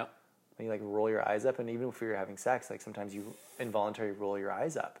pleasurable. Yeah. When you, like, roll your eyes up, and even if you're having sex, like, sometimes you involuntarily roll your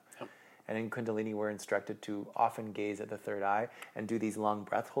eyes up. Yep. And in Kundalini, we're instructed to often gaze at the third eye and do these long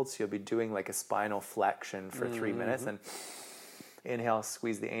breath holds. So you'll be doing like a spinal flexion for 3 minutes, and inhale,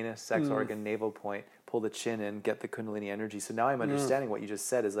 squeeze the anus, sex organ, navel point, pull the chin in, get the Kundalini energy. So now I'm understanding what you just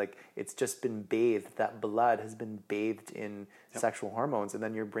said is like it's just been bathed, that blood has been bathed in sexual hormones, and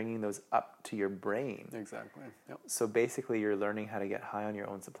then you're bringing those up to your brain. Exactly. Yep. So basically you're learning how to get high on your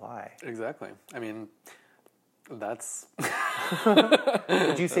own supply. Exactly. I mean, that's...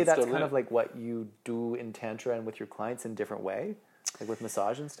 Would you say that's totally kind of like what you do in Tantra and with your clients in a different way? Like with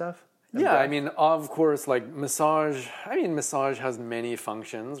massage and stuff? Yeah, I mean, of course, like massage has many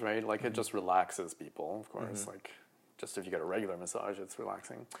functions, right? Like it just relaxes people, of course. Like just if you get a regular massage, it's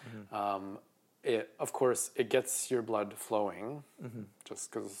relaxing. Of course, it gets your blood flowing,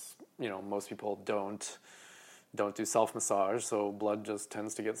 just because, most people don't do self-massage, so blood just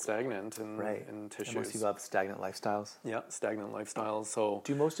tends to get stagnant in tissues. And most people have stagnant lifestyles. Yeah, stagnant lifestyles. So,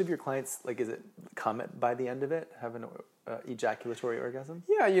 do most of your clients, like, is it come by the end of it, have an ejaculatory orgasm?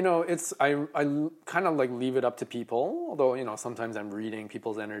 Yeah, it's I kind of like leave it up to people. Although sometimes I'm reading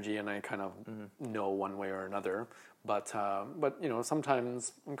people's energy and I kind of know one way or another. But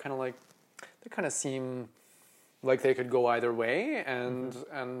sometimes I'm kind of like they kind of seem like they could go either way, and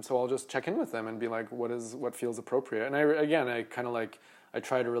so I'll just check in with them and be like, what feels appropriate. And I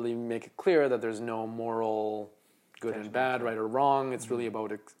try to really make it clear that there's no moral good and bad, right or wrong. It's really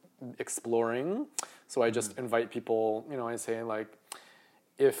about exploring. So I just invite people, I say, like,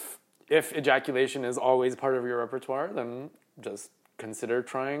 if ejaculation is always part of your repertoire, then just consider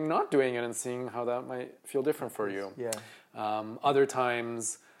trying not doing it and seeing how that might feel different for you. Yeah. Other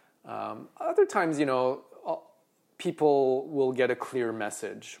times, people will get a clear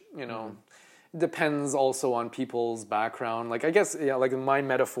message, Depends also on people's background. Like, I guess, like my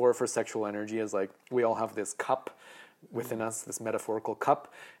metaphor for sexual energy is like we all have this cup within us, this metaphorical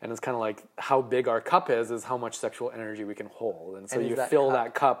cup, and it's kind of like how big our cup is how much sexual energy we can hold. And so you fill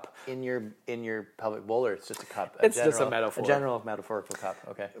that cup in your pelvic bowl, or it's just a cup. It's just a metaphor. A general metaphorical cup.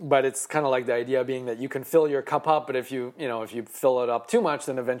 Okay. But it's kind of like the idea being that you can fill your cup up, but if you fill it up too much,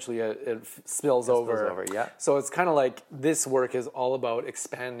 then eventually it spills over. Yeah. So it's kind of like this work is all about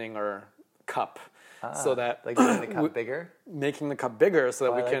expanding our cup. so that like making the cup bigger. Making the cup bigger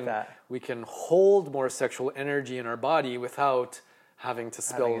so that we can hold more sexual energy in our body without having to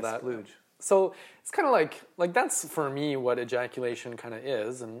spill that splooge. So it's kind of like that's for me what ejaculation kind of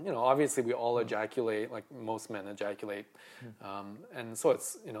is, and obviously we all ejaculate, like most men ejaculate, and so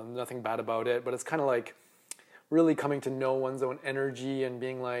it's nothing bad about it, but it's kind of like really coming to know one's own energy and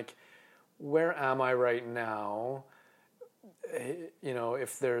being like, where am I right now?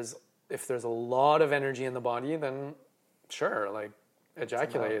 If there's a lot of energy in the body, then sure, like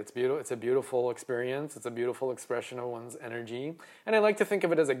ejaculate. It's beautiful. It's a beautiful experience. It's a beautiful expression of one's energy. And I like to think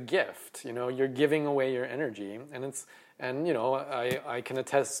of it as a gift. You're giving away your energy, and I can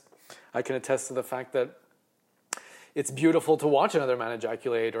attest to the fact that it's beautiful to watch another man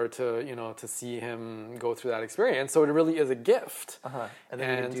ejaculate or to see him go through that experience. So it really is a gift. And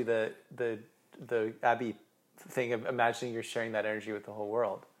then you do the Abby thing of imagining you're sharing that energy with the whole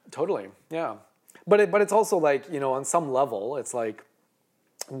world. Totally, yeah. But it's also like, on some level, it's like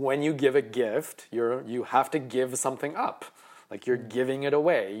when you give a gift, you have to give something up. Like you're giving it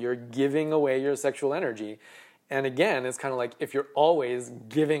away. You're giving away your sexual energy. And again, it's kind of like if you're always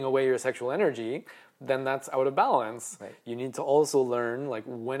giving away your sexual energy, then that's out of balance. Right. You need to also learn, like,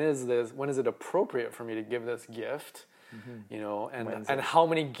 when is it appropriate for me to give this gift? And how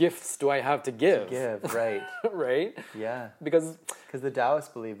many gifts do I have to give? Right. Right? Yeah. Because the Taoists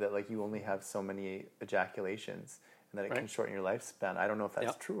believe that like you only have so many ejaculations and that it can shorten your lifespan. I don't know if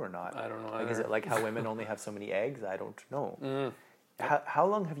that's true or not. I don't know Like, either. is it like how women only have so many eggs? I don't know. How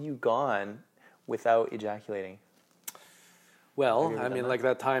long have you gone without ejaculating? Well, I mean, like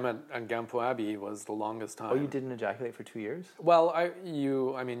that time at Gampo Abbey was the longest time. Oh, you didn't ejaculate for 2 years? Well,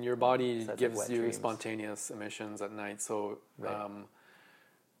 your body gives like you dreams. Spontaneous emissions at night. So, Right.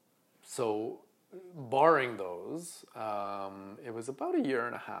 so barring those, it was about 1.5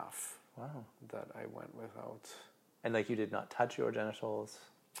 years. Wow. That I went without. And like you did not touch your genitals?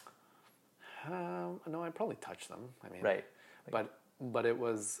 No, I probably touched them. I mean, Right. But it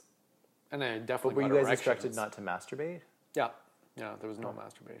was, and I definitely. But were got you guys erections. instructed not to masturbate? Yeah, there was no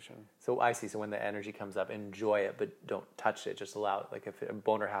masturbation. So I see. So when the energy comes up, enjoy it, but don't touch it. Just allow it. Like if a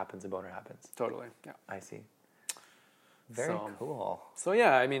boner happens, a boner happens. Totally, yeah. I see. Very cool. So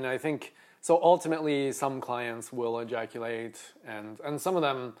yeah, I mean, I think, so ultimately some clients will ejaculate and some of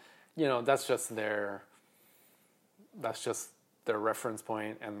them, that's just their reference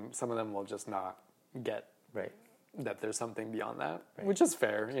point, and some of them will just not get Right. that there's something beyond that, which is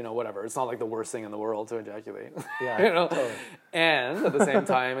fair, whatever. It's not like the worst thing in the world to ejaculate. Yeah. Totally. And at the same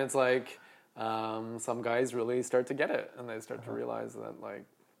time, it's like some guys really start to get it, and they start to realize that like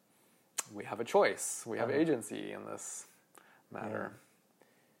we have a choice, we have agency in this matter.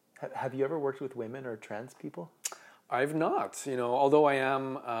 Yeah. Have you ever worked with women or trans people? I've not, although I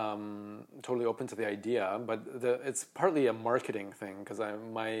am totally open to the idea, but it's partly a marketing thing because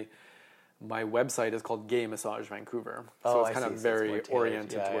my website is called Gay Massage Vancouver, so it's kind of very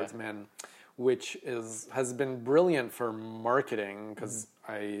oriented towards men, which has been brilliant for marketing because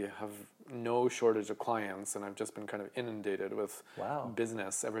I have no shortage of clients, and I've just been kind of inundated with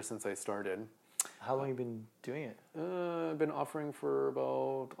business ever since I started. How long have you been doing it? I've been offering for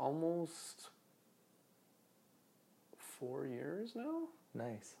about almost 4 years now.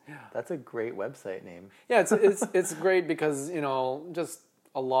 Nice. Yeah. That's a great website name. Yeah, it's great because, just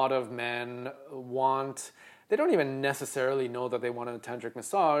a lot of men they don't even necessarily know that they want a tantric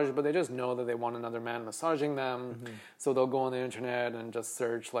massage, but they just know that they want another man massaging them. Mm-hmm. So they'll go on the internet and just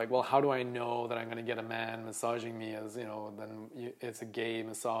search like, well, how do I know that I'm going to get a man massaging me as, then it's a gay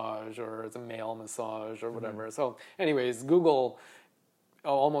massage or it's a male massage or whatever. Mm-hmm. So anyways, Google,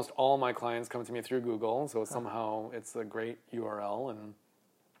 almost all my clients come to me through Google. So somehow it's a great URL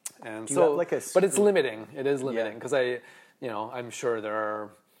and so, but it's limiting. It is limiting because I'm sure there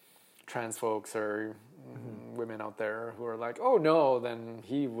are trans folks or women out there who are like, oh no, then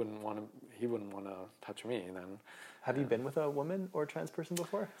he wouldn't want to touch me. Then, have you been with a woman or a trans person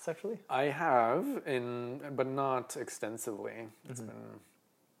before sexually? I have, but not extensively. It's been.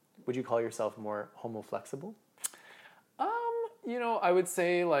 Would you call yourself more homo-flexible? I would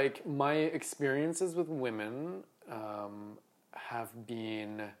say like my experiences with women have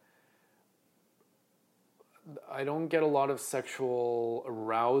been. I don't get a lot of sexual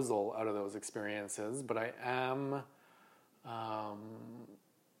arousal out of those experiences, but I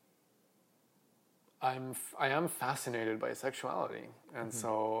am fascinated by sexuality, and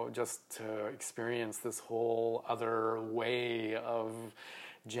so just to experience this whole other way of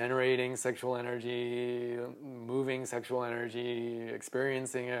generating sexual energy, moving sexual energy,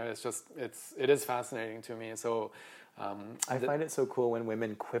 experiencing it, it is fascinating to me. So I find it so cool when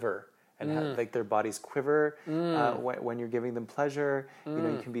women quiver and like their bodies quiver when you're giving them pleasure. You know,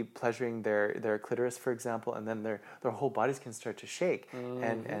 you can be pleasuring their clitoris, for example, and then their whole bodies can start to shake,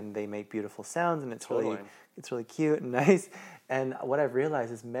 and they make beautiful sounds, and it's really cute and nice. And what I've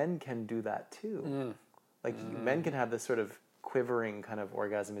realized is men can do that too. Like men can have this sort of quivering kind of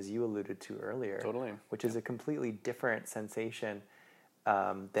orgasm, as you alluded to earlier, which is a completely different sensation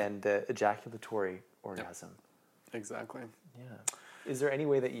than the ejaculatory orgasm. Exactly. Yeah. Is there any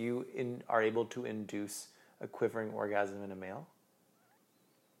way that you are able to induce a quivering orgasm in a male?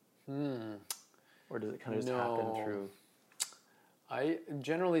 Or does it kind of just happen through?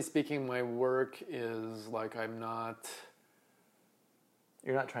 Generally speaking, my work is like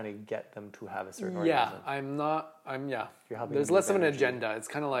You're not trying to get them to have a certain orgasm. You're helping. There's less of an agenda. It's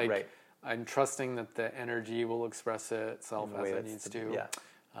kind of like I'm trusting that the energy will express itself as it needs to. Yeah.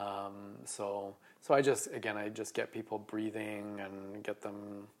 So I just get people breathing and get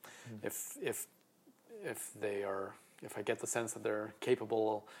them if I get the sense that they're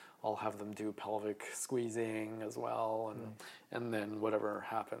capable, I'll have them do pelvic squeezing as well, and then whatever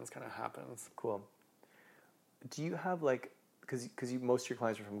happens kind of happens. Cool. Do you have because most of your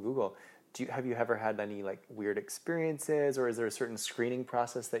clients are from Google, have you ever had any like weird experiences, or is there a certain screening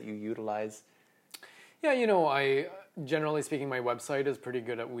process that you utilize? Yeah, you know, generally speaking, my website is pretty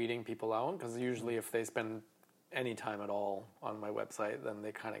good at weeding people out, because usually if they spend any time at all on my website, then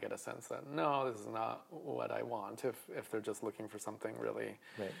they kind of get a sense that, no, this is not what I want, if they're just looking for something really,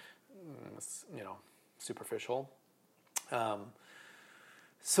 superficial. But,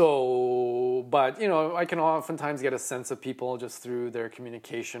 you know, I can oftentimes get a sense of people just through their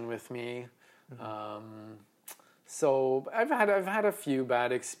communication with me. So I've had a few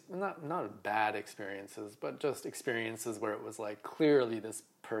not bad experiences, but just experiences where it was like, clearly this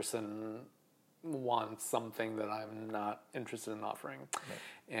person wants something that I'm not interested in offering.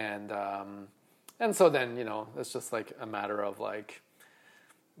 And so then, you know, it's just like a matter of like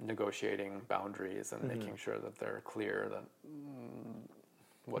negotiating boundaries and making sure that they're clear that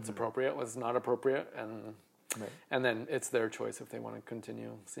what's appropriate, what's not appropriate, and then it's their choice if they want to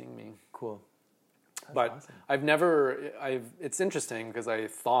continue seeing me. Cool. But awesome. It's interesting, because I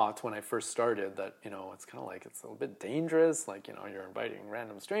thought when I first started that, you know, it's kind of like, it's a little bit dangerous, like, you know, you're inviting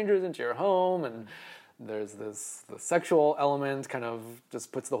random strangers into your home, and there's the sexual element kind of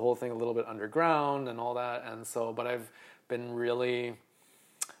just puts the whole thing a little bit underground and all that. And so, but I've been really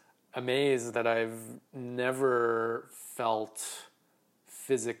amazed that I've never felt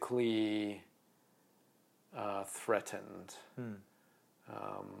physically threatened.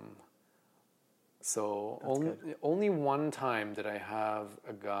 So only one time did I have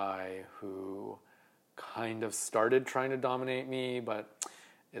a guy who kind of started trying to dominate me, but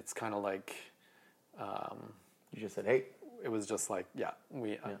it's kind of like you just said, "Hey." It was just like,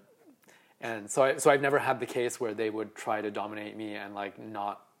 and so I've never had the case where they would try to dominate me and like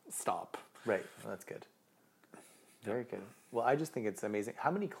not stop. Right. Well, that's good. Very good. Well, I just think it's amazing. How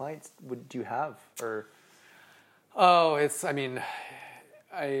many clients do you have? Or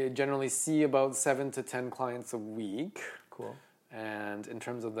I generally see about 7 to 10 clients a week. Cool. And in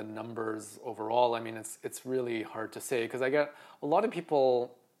terms of the numbers overall, I mean, it's really hard to say, because I get a lot of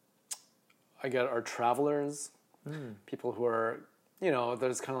people. I get are travelers, people who are, you know,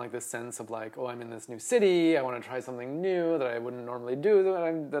 there's kind of like this sense of like, oh, I'm in this new city, I want to try something new that I wouldn't normally do,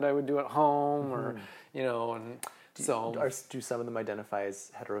 that I would do at home, or, you know, and do some of them identify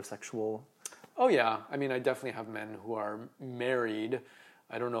as heterosexual? Oh yeah, I mean, I definitely have men who are married.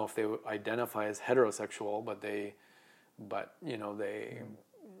 I don't know if they identify as heterosexual, but you know, they're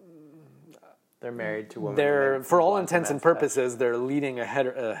married to women. They're, for all intents and purposes, they're leading a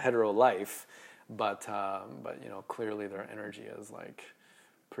hetero life, but you know, clearly their energy is like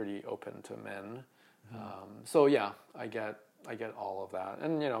pretty open to men. So yeah, I get all of that,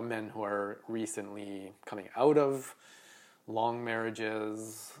 and you know, men who are recently coming out of long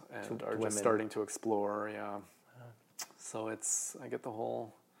marriages and are just starting to explore. Yeah. So I get the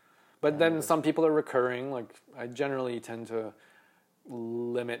whole, but then some people are recurring. Like I generally tend to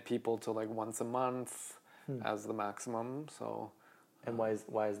limit people to like once a month as the maximum. So, and why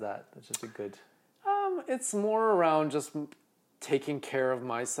is that? That's just a good. It's more around just taking care of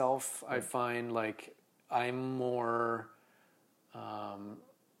myself. I find like I'm more,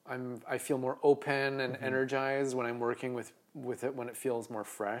 I feel more open and energized when I'm working with it, when it feels more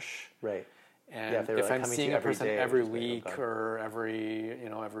fresh. Right. And if I'm seeing a person every week or every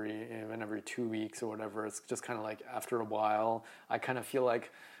 2 weeks or whatever, it's just kind of like after a while, I kind of feel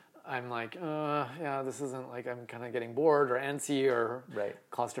like I'm like, yeah, this isn't like, I'm kind of getting bored or antsy or Right.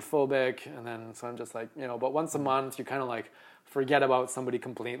 claustrophobic. And then, so I'm just like, but once a month, you kind of like forget about somebody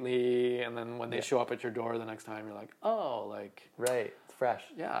completely. And then when they show up at your door the next time, you're like, oh, like, Right. It's fresh.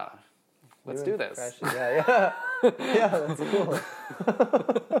 yeah, let's New do and this. fresh. Yeah. Yeah, that's cool.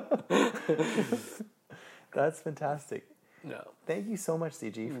 That's fantastic. No. Thank you so much,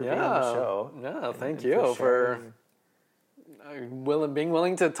 CG, for being on the show. Yeah, thank and you for being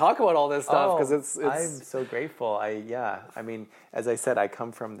willing to talk about all this stuff, because it's I'm so grateful. I mean, as I said, I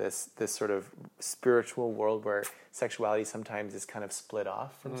come from this sort of spiritual world where sexuality sometimes is kind of split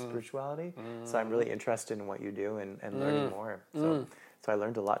off from spirituality. So I'm really interested in what you do and learning more. So I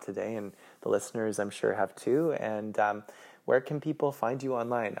learned a lot today, and the listeners, I'm sure, have too. And where can people find you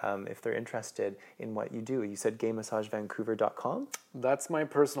online if they're interested in what you do? You said gaymassagevancouver.com? That's my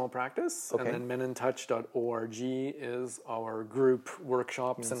personal practice. Okay. And then menintouch.org is our group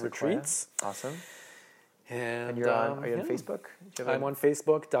workshops and retreats. Awesome. And you're are you on Facebook? I'm on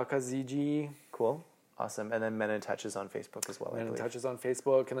Facebook, Daka Ziji. Cool. Awesome. And then Men in Touch is on Facebook as well, I Men in believe. Touch is on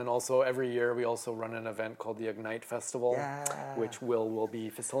Facebook. And then also every year we also run an event called the Ignite Festival, which will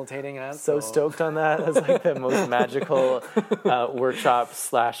be facilitating at. So stoked on that. That's like the most magical workshop /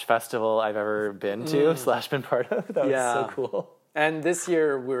 festival I've ever been to / been part of. That was so cool. And this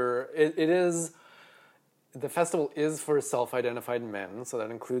year the festival is for self-identified men, so that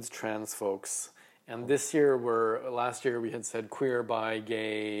includes trans folks. And this year last year we had said queer, bi,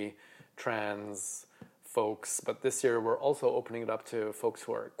 gay, trans folks, but this year we're also opening it up to folks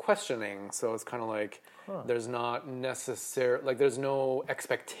who are questioning. So it's kind of like there's not there's no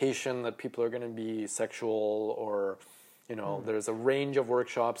expectation that people are going to be sexual or, there's a range of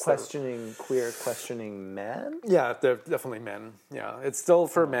workshops. Questioning men? Yeah, they're definitely men. Yeah, it's still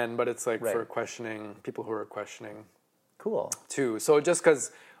for men, but it's like for questioning, people who are questioning. Cool. Too. So just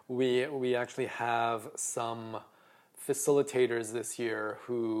because we actually have some facilitators this year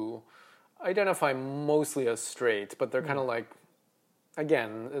who identify mostly as straight, but they're kind of like,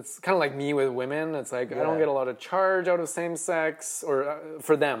 again, it's kind of like me with women. It's like, I don't get a lot of charge out of same-sex, or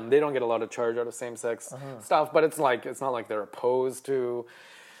for them, they don't get a lot of charge out of same-sex stuff, but it's not like they're opposed to,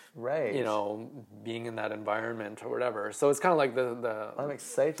 being in that environment or whatever. So it's kind of like the I'm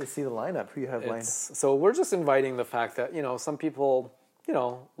excited to see the lineup, who you have lined up. So we're just inviting the fact that, some people,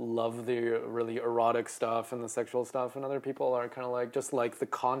 love the really erotic stuff and the sexual stuff, and other people are kind of like just like the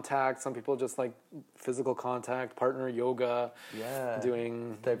contact. Some people just like physical contact, partner yoga,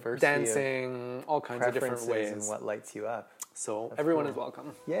 doing diversity, dancing, all kinds of different ways, and what lights you up. So everyone is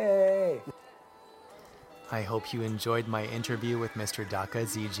welcome. Yay! I hope you enjoyed my interview with Mr. Daka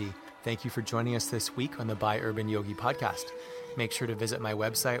Ziji. Thank you for joining us this week on the By Urban Yogi podcast. Make sure to visit my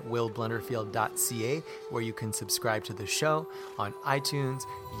website, willblunderfield.ca, where you can subscribe to the show on iTunes,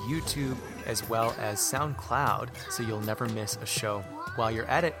 YouTube, as well as SoundCloud, so you'll never miss a show. While you're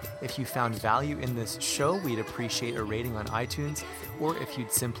at it, if you found value in this show, we'd appreciate a rating on iTunes, or if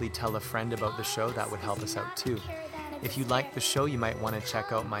you'd simply tell a friend about the show, that would help us out too. If you like the show, you might want to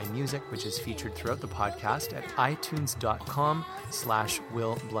check out my music, which is featured throughout the podcast at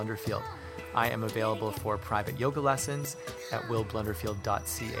itunes.com/willblunderfield. I am available for private yoga lessons at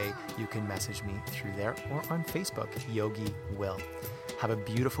willblunderfield.ca. You can message me through there or on Facebook, Yogi Will. Have a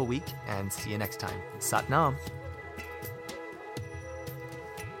beautiful week and see you next time. Sat Nam.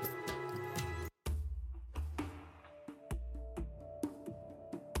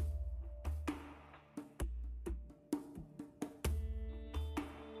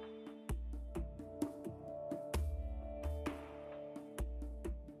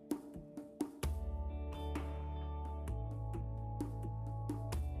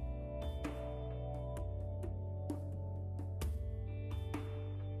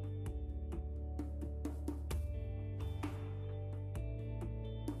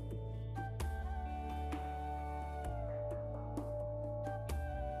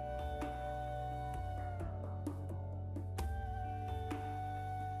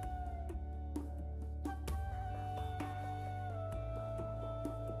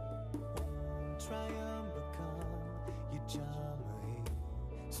 Triumphant, Yajamahe,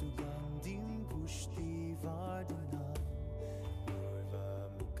 Sugandhim Pushti Vardhanam, Urva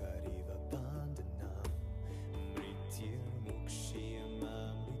Mukariva Bandhanam, Mritya Mukshiyam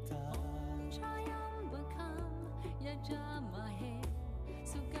Amritam. Triumphant, Yajamahe,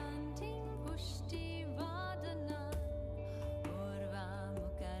 Sugandhim Pushti Vardhanam, Urva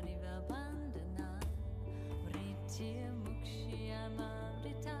Mukariva Bandhanam, Mritya Mukshiyam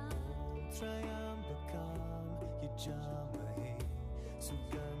Amritam. Triambakam Yajamahe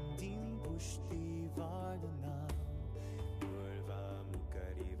Sugandhim Pushti Vardhanam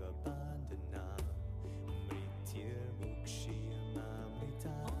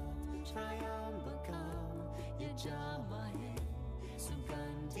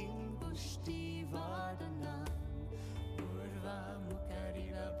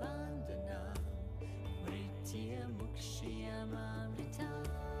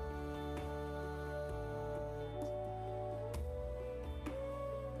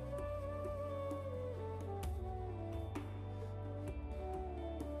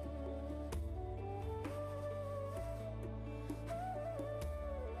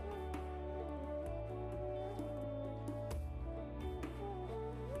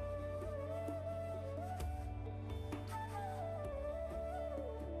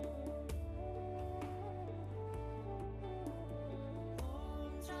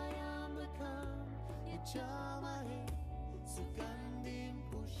yajamahe Sugandhim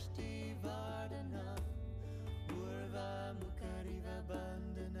pushtivardhanam Urva mukariva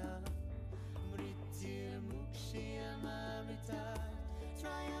bandhanam Mrityurmukshiyamamritat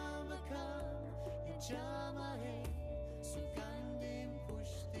Triambakam yajamahe Sugandhim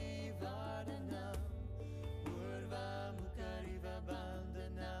pushtivardhanam Urva mukariva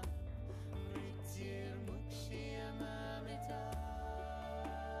bandhanam Mrityurmukshiyamamritat.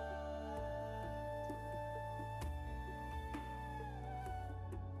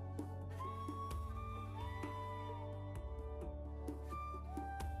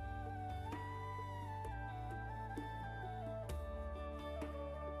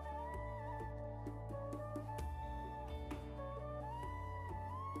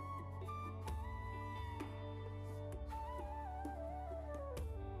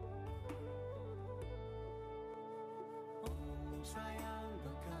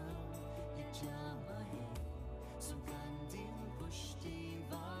 Triambakam yajamahe Sugandhim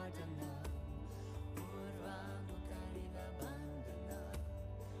pushtivardhanam Urvamukariva bandhanam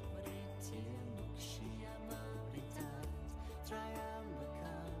Mrityurmukshiyamamritat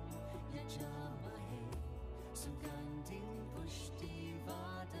Triambakam yajamahe Sugandhim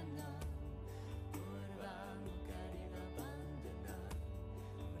pushtivardhanam Urvamukariva bandhanam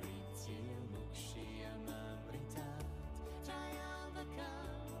Mrityurmukshiyamamritat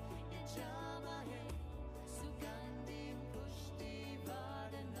Triambakam yajamahe Sugandhim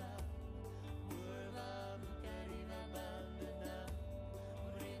pushtivardhanam Urvamukariva bandhanam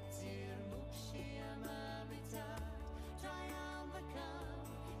Mrityurmukshiyamamritat Triambakam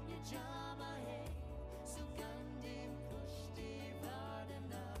yajamahe Sugandhim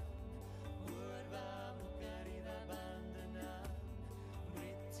pushtivardhanam Urvamukariva bandhanam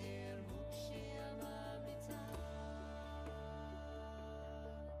Mrityurmukshiyamamritat.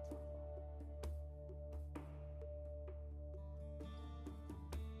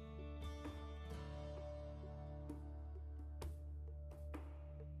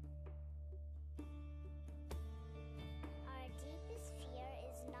 Our deepest fear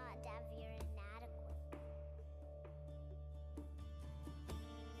is not that we are inadequate.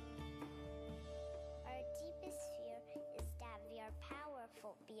 Our deepest fear is that we are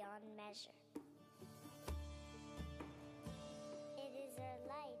powerful beyond measure. It is our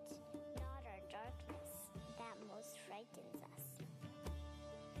light, not our darkness, that most frightens us.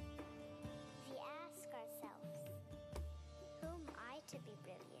 We ask ourselves, who am I to be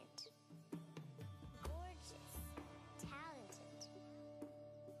brilliant? Gorgeous, talented,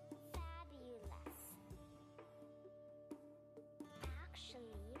 fabulous.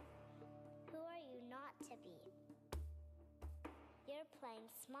 Actually, who are you not to be? Your playing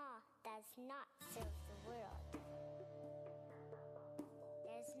small does not serve the world.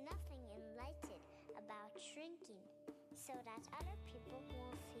 There's nothing enlightened about shrinking so that other people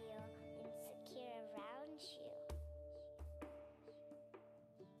won't feel insecure around you.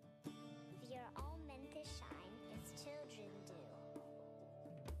 We are all meant to shine as children do.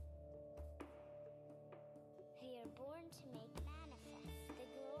 We are born to make manifest the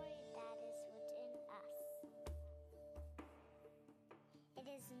glory that is within us. It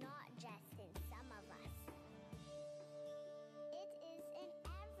is not just in some of us. It is in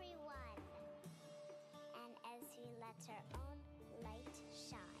everyone. And as we let our own light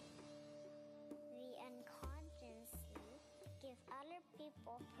shine, we unconsciously give other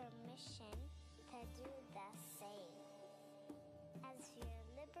people permission to do the same. As we are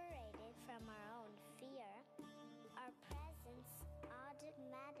liberated from our own fear, our presence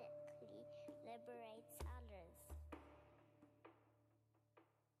automatically liberates others.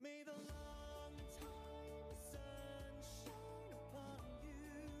 May the love